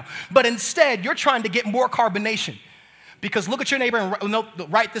right now. But instead, you're trying to get more carbonation. Because look at your neighbor and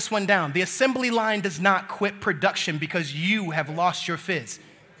write this one down. The assembly line does not quit production because you have lost your fizz.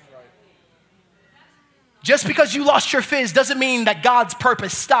 Just because you lost your fizz doesn't mean that God's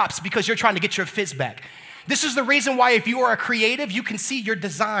purpose stops because you're trying to get your fizz back. This is the reason why if you are a creative, you can see your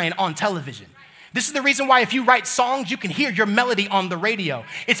design on television. This is the reason why if you write songs, you can hear your melody on the radio.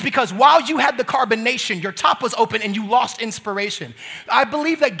 It's because while you had the carbonation, your top was open and you lost inspiration. I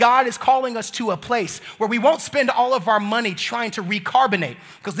believe that God is calling us to a place where we won't spend all of our money trying to recarbonate,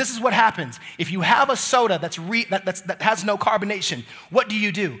 because this is what happens. If you have a soda that has no carbonation, what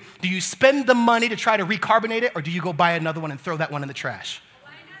do? Do you spend the money to try to recarbonate it, or do you go buy another one and throw that one in the trash?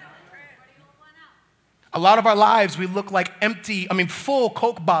 A lot of our lives, we look like full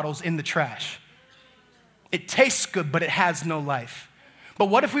Coke bottles in the trash. It tastes good, but it has no life. But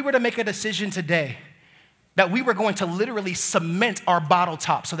what if we were to make a decision today that we were going to literally cement our bottle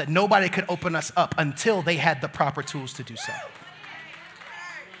top so that nobody could open us up until they had the proper tools to do so?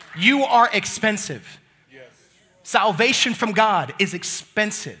 You are expensive. Yes. Salvation from God is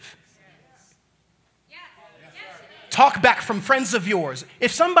expensive. Talk back from friends of yours.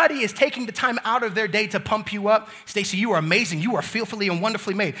 If somebody is taking the time out of their day to pump you up, Stacy, you are amazing. You are fearfully and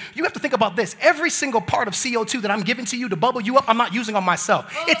wonderfully made. You have to think about this. Every single part of CO2 that I'm giving to you to bubble you up, I'm not using on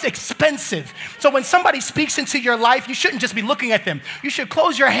myself. It's expensive. So when somebody speaks into your life, you shouldn't just be looking at them. You should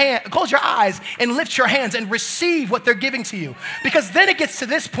close your eyes and lift your hands and receive what they're giving to you. Because then it gets to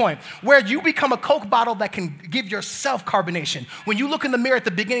this point where you become a Coke bottle that can give yourself carbonation. When you look in the mirror at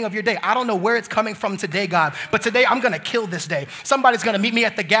the beginning of your day, I don't know where it's coming from today, God, but today I'm going to kill this day. Somebody's going to meet me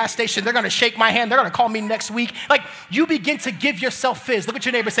at the gas station. They're going to shake my hand. They're going to call me next week. Like, you begin to give yourself fizz. Look at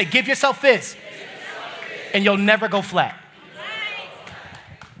your neighbor and say, give yourself fizz. and you'll never go flat.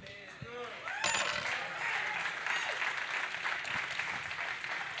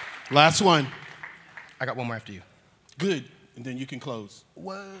 Last one. I got one more after you. Good. And then you can close.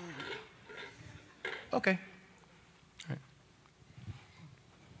 Whoa. Okay. All right.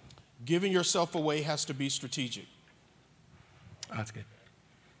 Giving yourself away has to be strategic, Oh, that's good.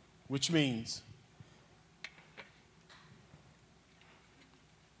 which means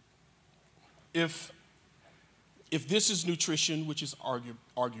if this is nutrition, which is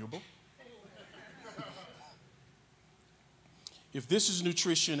arguable, if this is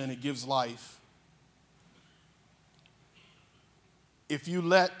nutrition and it gives life, if you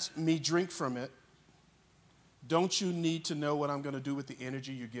let me drink from it, don't you need to know what I'm going to do with the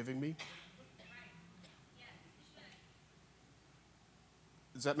energy you're giving me?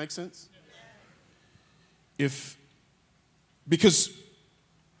 Does that make sense? Because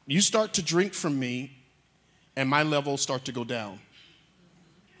you start to drink from me and my levels start to go down.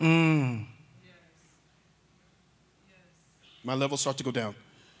 My levels start to go down.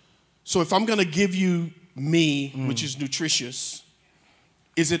 So if I'm going to give you me, which is nutritious,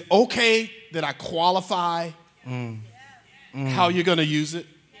 is it okay that I qualify how you're going to use it?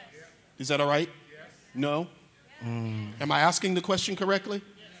 Is that all right? No? Am I asking the question correctly?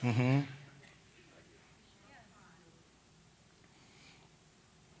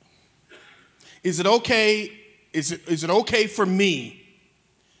 Is it okay? Is it okay for me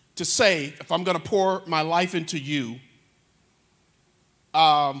to say, if I'm going to pour my life into you,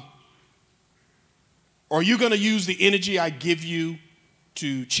 are you going to use the energy I give you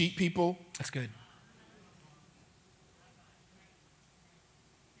to cheat people? That's good.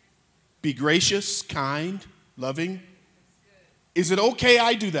 Be gracious, kind, loving. Is it okay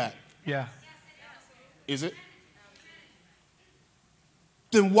I do that? Yeah. Is it?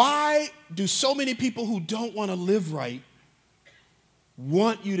 Then why do so many people who don't want to live right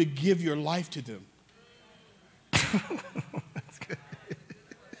want you to give your life to them? That's good.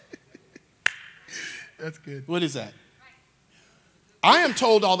 That's good. What is that? I am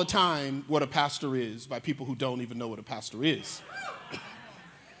told all the time what a pastor is by people who don't even know what a pastor is.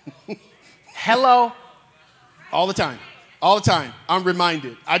 Hello. All the time. All the time. I'm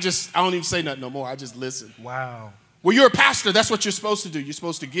reminded. I don't even say nothing no more. I just listen. Wow. Well, you're a pastor. That's what you're supposed to do. You're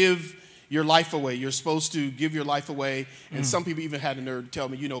supposed to give your life away. You're supposed to give your life away. And some people even had the nerve to tell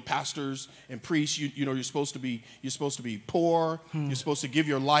me, pastors and priests, you're supposed to be poor. You're supposed to give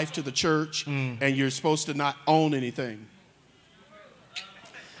your life to the church, and you're supposed to not own anything.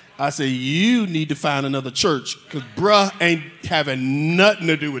 I say, you need to find another church, because bruh ain't having nothing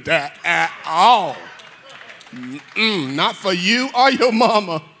to do with that at all. Not for you or your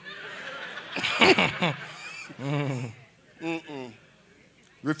mama.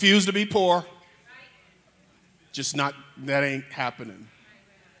 Refuse to be poor. Just not, that ain't happening.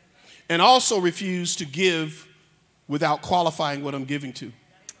 And also refuse to give without qualifying what I'm giving to.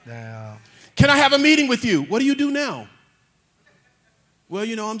 Yeah. Can I have a meeting with you? What do you do now? Well,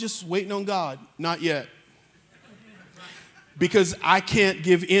 I'm just waiting on God. Not yet. Because I can't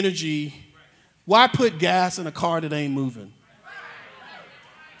give energy. Why put gas in a car that ain't moving?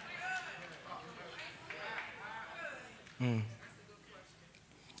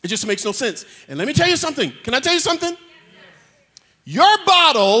 It just makes no sense. And let me tell you something. Can I tell you something? Your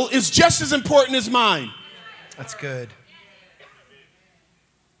bottle is just as important as mine. That's good.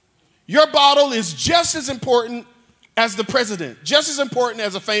 Your bottle is just as important as the president, just as important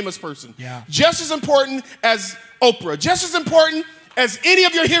as a famous person, just as important as Oprah, just as important as any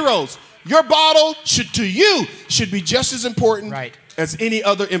of your heroes. Your bottle should be just as important as any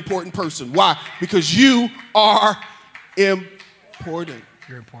other important person. Why? Because you are important.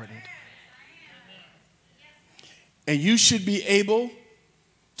 You're important. And you should be able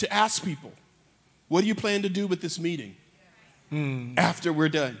to ask people, what do you plan to do with this meeting after we're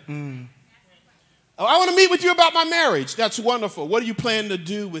done? Oh, I want to meet with you about my marriage. That's wonderful. What do you plan to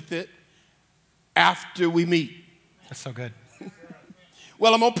do with it after we meet? That's so good.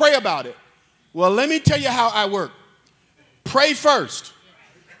 Well, I'm going to pray about it. Well, let me tell you how I work. Pray first.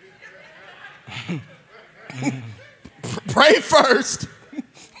 Pray first.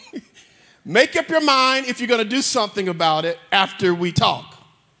 Make up your mind if you're going to do something about it after we talk.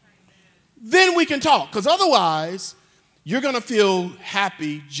 Then we can talk, because otherwise, you're going to feel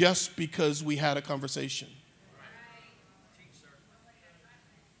happy just because we had a conversation.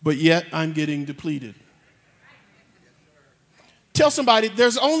 But yet, I'm getting depleted. Tell somebody,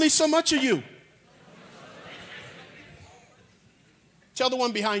 there's only so much of you. Tell the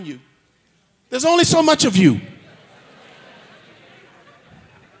one behind you, there's only so much of you.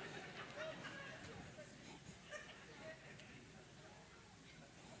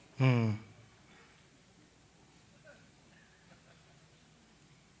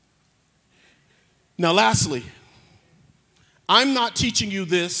 Now, lastly, I'm not teaching you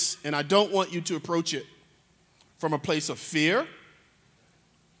this, and I don't want you to approach it from a place of fear,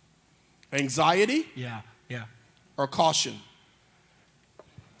 anxiety, Yeah. or caution.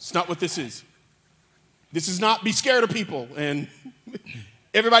 It's not what this is. This is not be scared of people and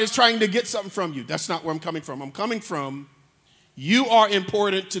everybody's trying to get something from you. That's not where I'm coming from. I'm coming from, you are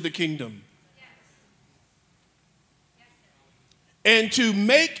important to the kingdom. And to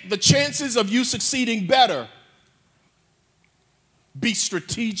make the chances of you succeeding better, be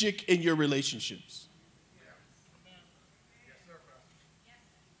strategic in your relationships.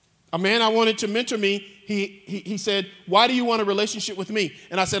 A man I wanted to mentor me, he said, "Why do you want a relationship with me?"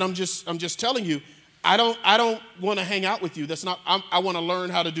 And I said, I'm just telling you, I don't want to hang out with you. That's not, I want to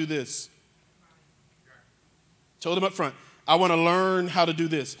learn how to do this. Told him up front, I want to learn how to do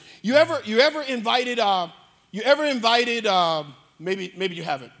this. You ever invited, maybe you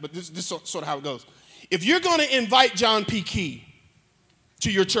haven't, but this is sort of how it goes. If you're going to invite John P. Key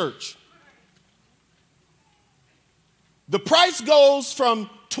to your church, the price goes from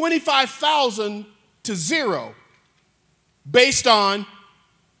 $25,000 to $0 based on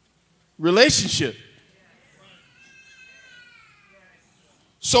relationship.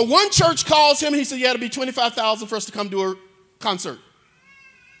 So one church calls him and he said, "Yeah, it'll be $25,000 for us to come do a concert."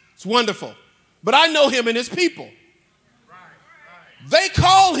 It's wonderful. But I know him and his people. They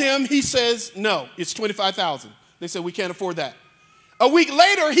call him, he says, "No, it's $25,000. They said, "We can't afford that." A week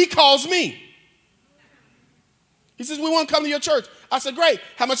later, he calls me. He says, "We want to come to your church." I said, "Great.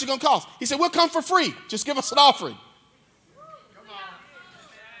 How much is it going to cost?" He said, "We'll come for free. Just give us an offering."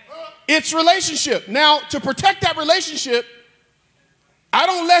 It's relationship. Now, to protect that relationship, I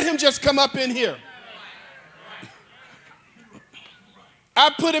don't let him just come up in here. I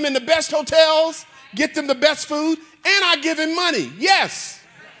put him in the best hotels, get them the best food, and I give him money. Yes.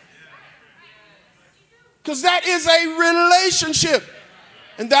 Because that is a relationship.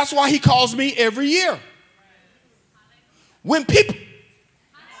 And that's why he calls me every year. When people,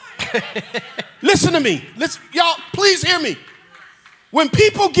 listen to me. Y'all, please hear me. When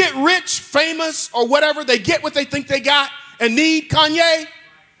people get rich, famous, or whatever, they get what they think they got and need, Kanye,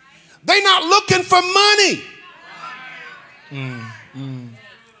 they're not looking for money.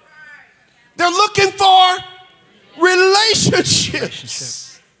 They're looking for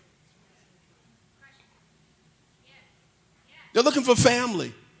relationships. They're looking for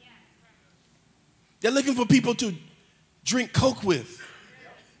family. They're looking for people to drink Coke with,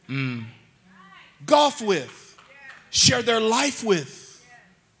 golf with, share their life with.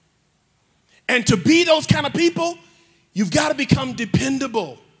 And to be those kind of people, you've got to become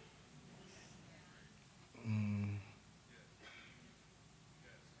dependable.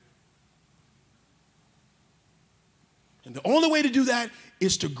 And the only way to do that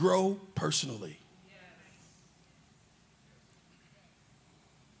is to grow personally.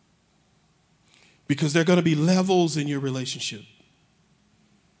 Because there are going to be levels in your relationship.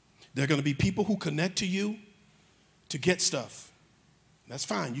 There are going to be people who connect to you to get stuff. That's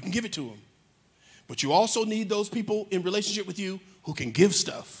fine. You can give it to them. But you also need those people in relationship with you who can give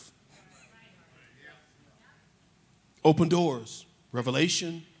stuff. Open doors,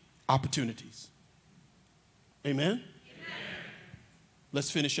 revelation, opportunities. Amen?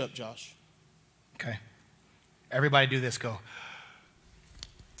 Let's finish up, Josh. Okay. Everybody do this. Go.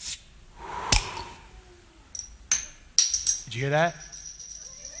 Did you hear that?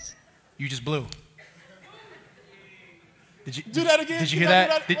 You just blew. Did you do that again? Did you hear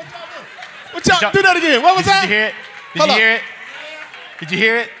that? Do that again. What was that? Did you hear it? Did you hear it? Did you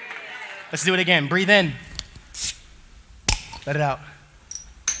hear it? Let's do it again. Breathe in. Let it out.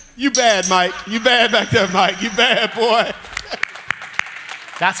 You bad, Mike. You bad back there, Mike. You bad, boy.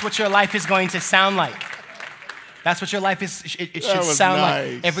 That's what your life is going to sound like. That's what your life is. It should sound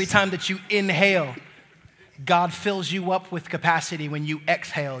like. Every time that you inhale, God fills you up with capacity. When you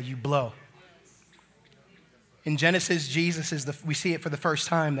exhale, you blow. In Genesis, we see it for the first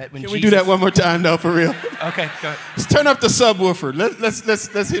time that when Can we do that one more time, though, for real? Okay, go ahead. Let's turn up the subwoofer.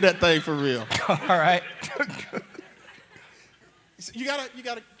 Let's hear that thing for real. All right. You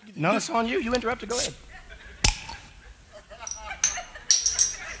gotta. No, it's on you. You interrupted. Go ahead.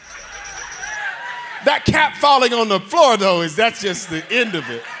 That cap falling on the floor, though, that's just the end of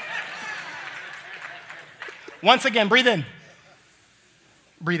it. Once again, breathe in.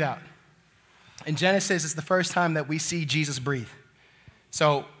 Breathe out. In Genesis, it's the first time that we see Jesus breathe.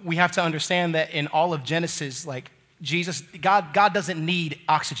 So we have to understand that in all of Genesis, like God doesn't need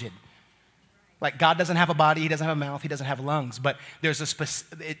oxygen. Like God doesn't have a body, he doesn't have a mouth, he doesn't have lungs, but there's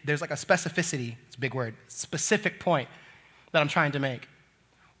like a specificity, it's a big word, specific point that I'm trying to make.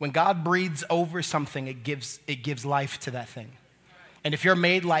 When God breathes over something, it gives life to that thing. And if you're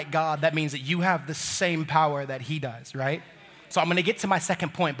made like God, that means that you have the same power that he does, right? So I'm gonna get to my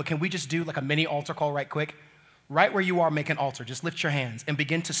second point, but can we just do like a mini altar call right quick? Right where you are, make an altar. Just lift your hands and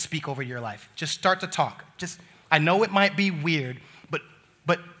begin to speak over your life. Just start to talk. I know it might be weird,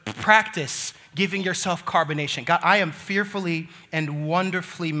 but practice giving yourself carbonation. God, I am fearfully and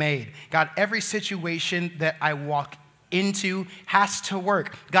wonderfully made. God, every situation that I walk into has to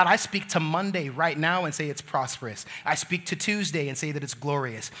work. God, I speak to Monday right now and say it's prosperous. I speak to Tuesday and say that it's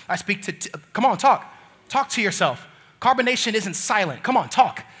glorious. I speak to, come on, talk. Talk to yourself. Carbonation isn't silent. Come on,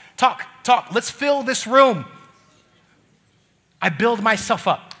 talk. Let's fill this room. I build myself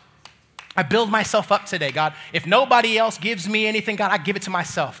up. I build myself up today, God. If nobody else gives me anything, God, I give it to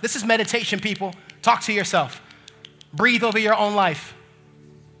myself. This is meditation, people. Talk to yourself. Breathe over your own life.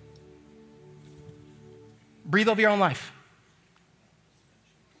 Breathe over your own life.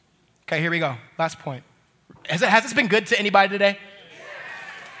 Okay, here we go. Last point. Has this been good to anybody today?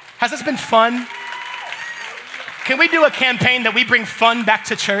 Has this been fun? Can we do a campaign that we bring fun back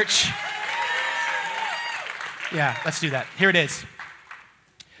to church? Yeah, let's do that. Here it is.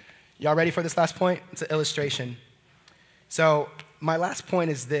 Y'all ready for this last point? It's an illustration. So my last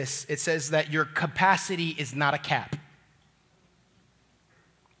point is this. It says that your capacity is not a cap.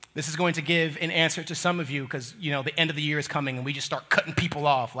 This is going to give an answer to some of you because, the end of the year is coming and we just start cutting people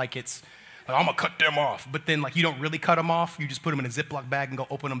off like it's, I'm going to cut them off. But then, you don't really cut them off. You just put them in a Ziploc bag and go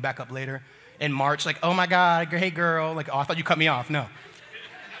open them back up later. In March, oh, my God, hey, girl. Oh, I thought you cut me off. No.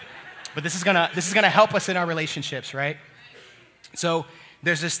 But this is gonna help us in our relationships, right? So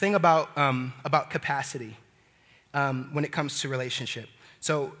there's this thing about capacity when it comes to relationship.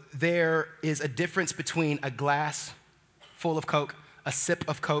 So there is a difference between a glass full of Coke, a sip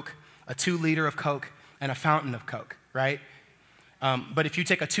of Coke, a 2-liter of Coke, and a fountain of Coke, right? But if you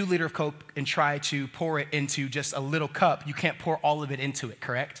take a 2-liter of Coke and try to pour it into just a little cup, you can't pour all of it into it,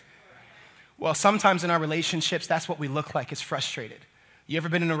 correct? Well, sometimes in our relationships, that's what we look like, is frustrated. You ever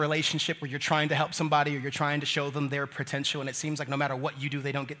been in a relationship where you're trying to help somebody or you're trying to show them their potential and it seems like no matter what you do,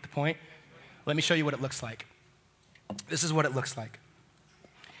 they don't get the point? Let me show you what it looks like. This is what it looks like.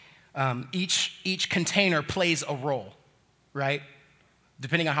 Each container plays a role, right?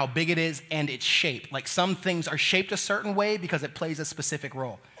 Depending on how big it is and its shape. Like some things are shaped a certain way because it plays a specific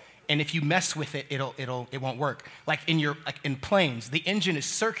role. And if you mess with it, it won't work. Like in planes, the engine is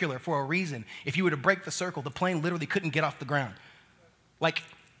circular for a reason. If you were to break the circle, the plane literally couldn't get off the ground. Like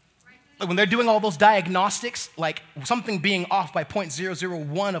when they're doing all those diagnostics, like something being off by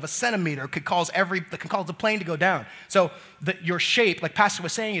 0.001 of a centimeter could cause the plane to go down. So your shape, like Pastor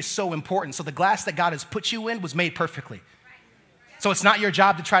was saying, is so important. So the glass that God has put you in was made perfectly. So it's not your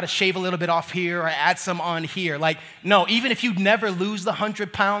job to try to shave a little bit off here or add some on here. No, even if you never lose the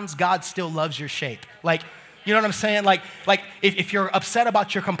 100 pounds, God still loves your shape. You know what I'm saying? If you're upset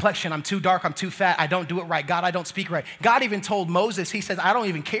about your complexion, I'm too dark, I'm too fat, I don't do it right, God, I don't speak right. God even told Moses, he says, I don't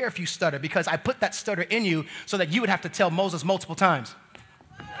even care if you stutter because I put that stutter in you so that you would have to tell Moses multiple times.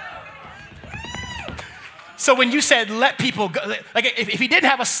 So when you said, let people go, if he didn't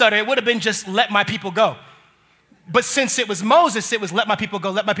have a stutter, it would have been just, let my people go. But since it was Moses, it was, let my people go,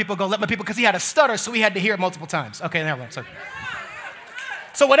 let my people go, let my people, because he had a stutter, so he had to hear it multiple times. Okay, never mind, sorry.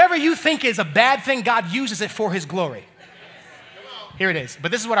 So whatever you think is a bad thing, God uses it for his glory. Here it is. But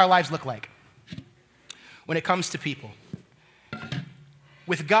this is what our lives look like when it comes to people.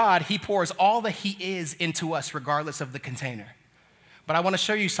 With God, he pours all that he is into us regardless of the container. But I want to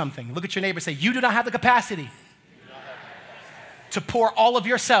show you something. Look at your neighbor and say, you do not have the capacity to pour all of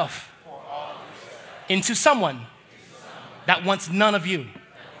yourself into someone that wants none of you.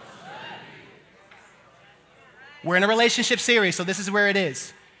 We're in a relationship series, so this is where it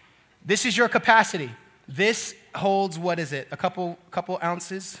is. This is your capacity. This holds, what is it? A couple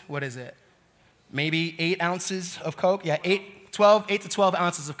ounces? What is it? Maybe 8 ounces of Coke? Yeah, 8 to 12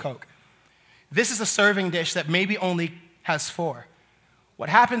 ounces of Coke. This is a serving dish that maybe only has 4. What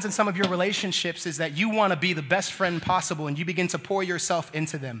happens in some of your relationships is that you want to be the best friend possible and you begin to pour yourself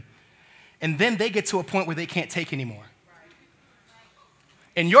into them. And then they get to a point where they can't take anymore.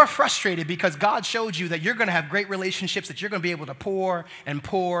 And you're frustrated because God showed you that you're going to have great relationships, that you're going to be able to pour and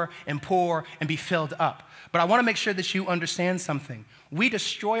pour and pour and be filled up. But I want to make sure that you understand something. We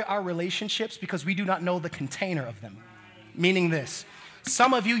destroy our relationships because we do not know the container of them. Meaning this.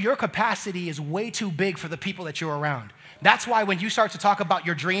 some of you, your capacity is way too big for the people that you're around. That's why when you start to talk about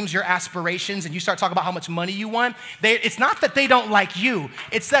your dreams, your aspirations, and you start talking about how much money you want, it's not that they don't like you.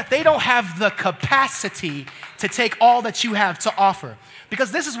 It's that they don't have the capacity to take all that you have to offer.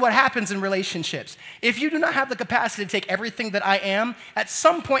 Because this is what happens in relationships. If you do not have the capacity to take everything that I am, at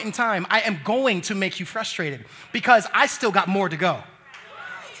some point in time, I am going to make you frustrated because I still got more to go.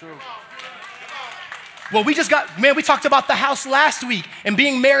 True. Well, we talked about the house last week and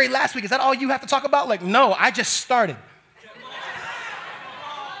being married last week. Is that all you have to talk about? Like, no, I just started.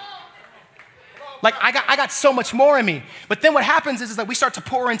 Like, I got so much more in me. But then what happens is that we start to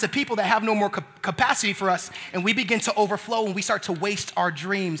pour into people that have no more capacity for us, and we begin to overflow, and we start to waste our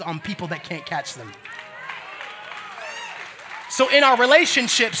dreams on people that can't catch them. So in our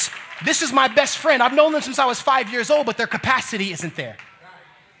relationships, this is my best friend. I've known them since I was 5 years old, but their capacity isn't there.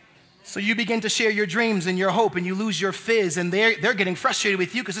 So you begin to share your dreams and your hope, and you lose your fizz, and they're getting frustrated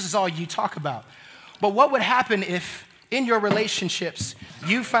with you because this is all you talk about. But what would happen if in your relationships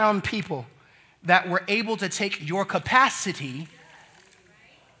you found people that were able to take your capacity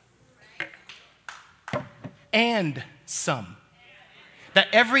and some? That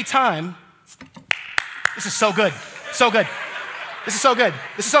every time, this is so good, so good. This is so good,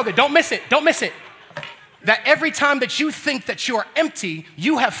 this is so good. Don't miss it, don't miss it. That every time that you think that you're empty,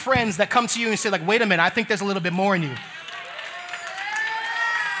 you have friends that come to you and say like, wait a minute, I think there's a little bit more in you.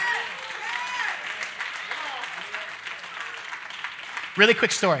 Really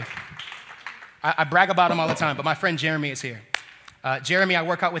quick story. I brag about him all the time, but my friend Jeremy is here. Jeremy, I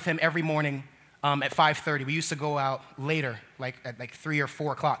work out with him every morning at 5:30. We used to go out later, at 3 or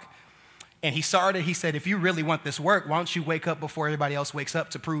 4 o'clock. And he said, if you really want this work, why don't you wake up before everybody else wakes up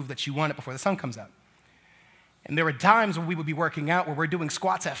to prove that you want it before the sun comes out? And there were times when we would be working out where we're doing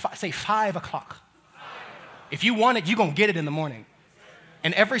squats at, 5 o'clock. If you want it, you're going to get it in the morning.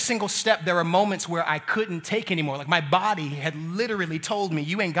 And every single step, there were moments where I couldn't take anymore. Like my body had literally told me,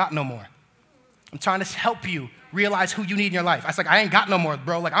 you ain't got no more. I'm trying to help you realize who you need in your life. I was like, I ain't got no more,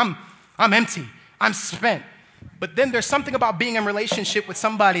 bro. Like I'm empty. I'm spent. But then there's something about being in a relationship with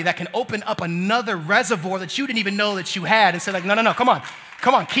somebody that can open up another reservoir that you didn't even know that you had and say like, no, come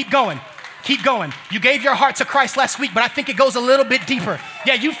on, keep going. Keep going. You gave your heart to Christ last week, but I think it goes a little bit deeper.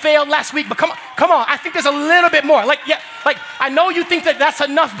 Yeah, you failed last week, but come on. I think there's a little bit more. I know you think that that's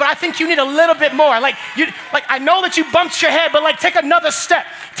enough, but I think you need a little bit more. I know that you bumped your head, but take another step.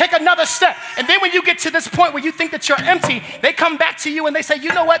 Take another step. And then when you get to this point where you think that you're empty, they come back to you and they say,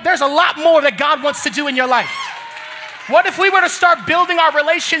 you know what? There's a lot more that God wants to do in your life. What if we were to start building our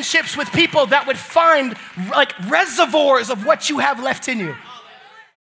relationships with people that would find reservoirs of what you have left in you?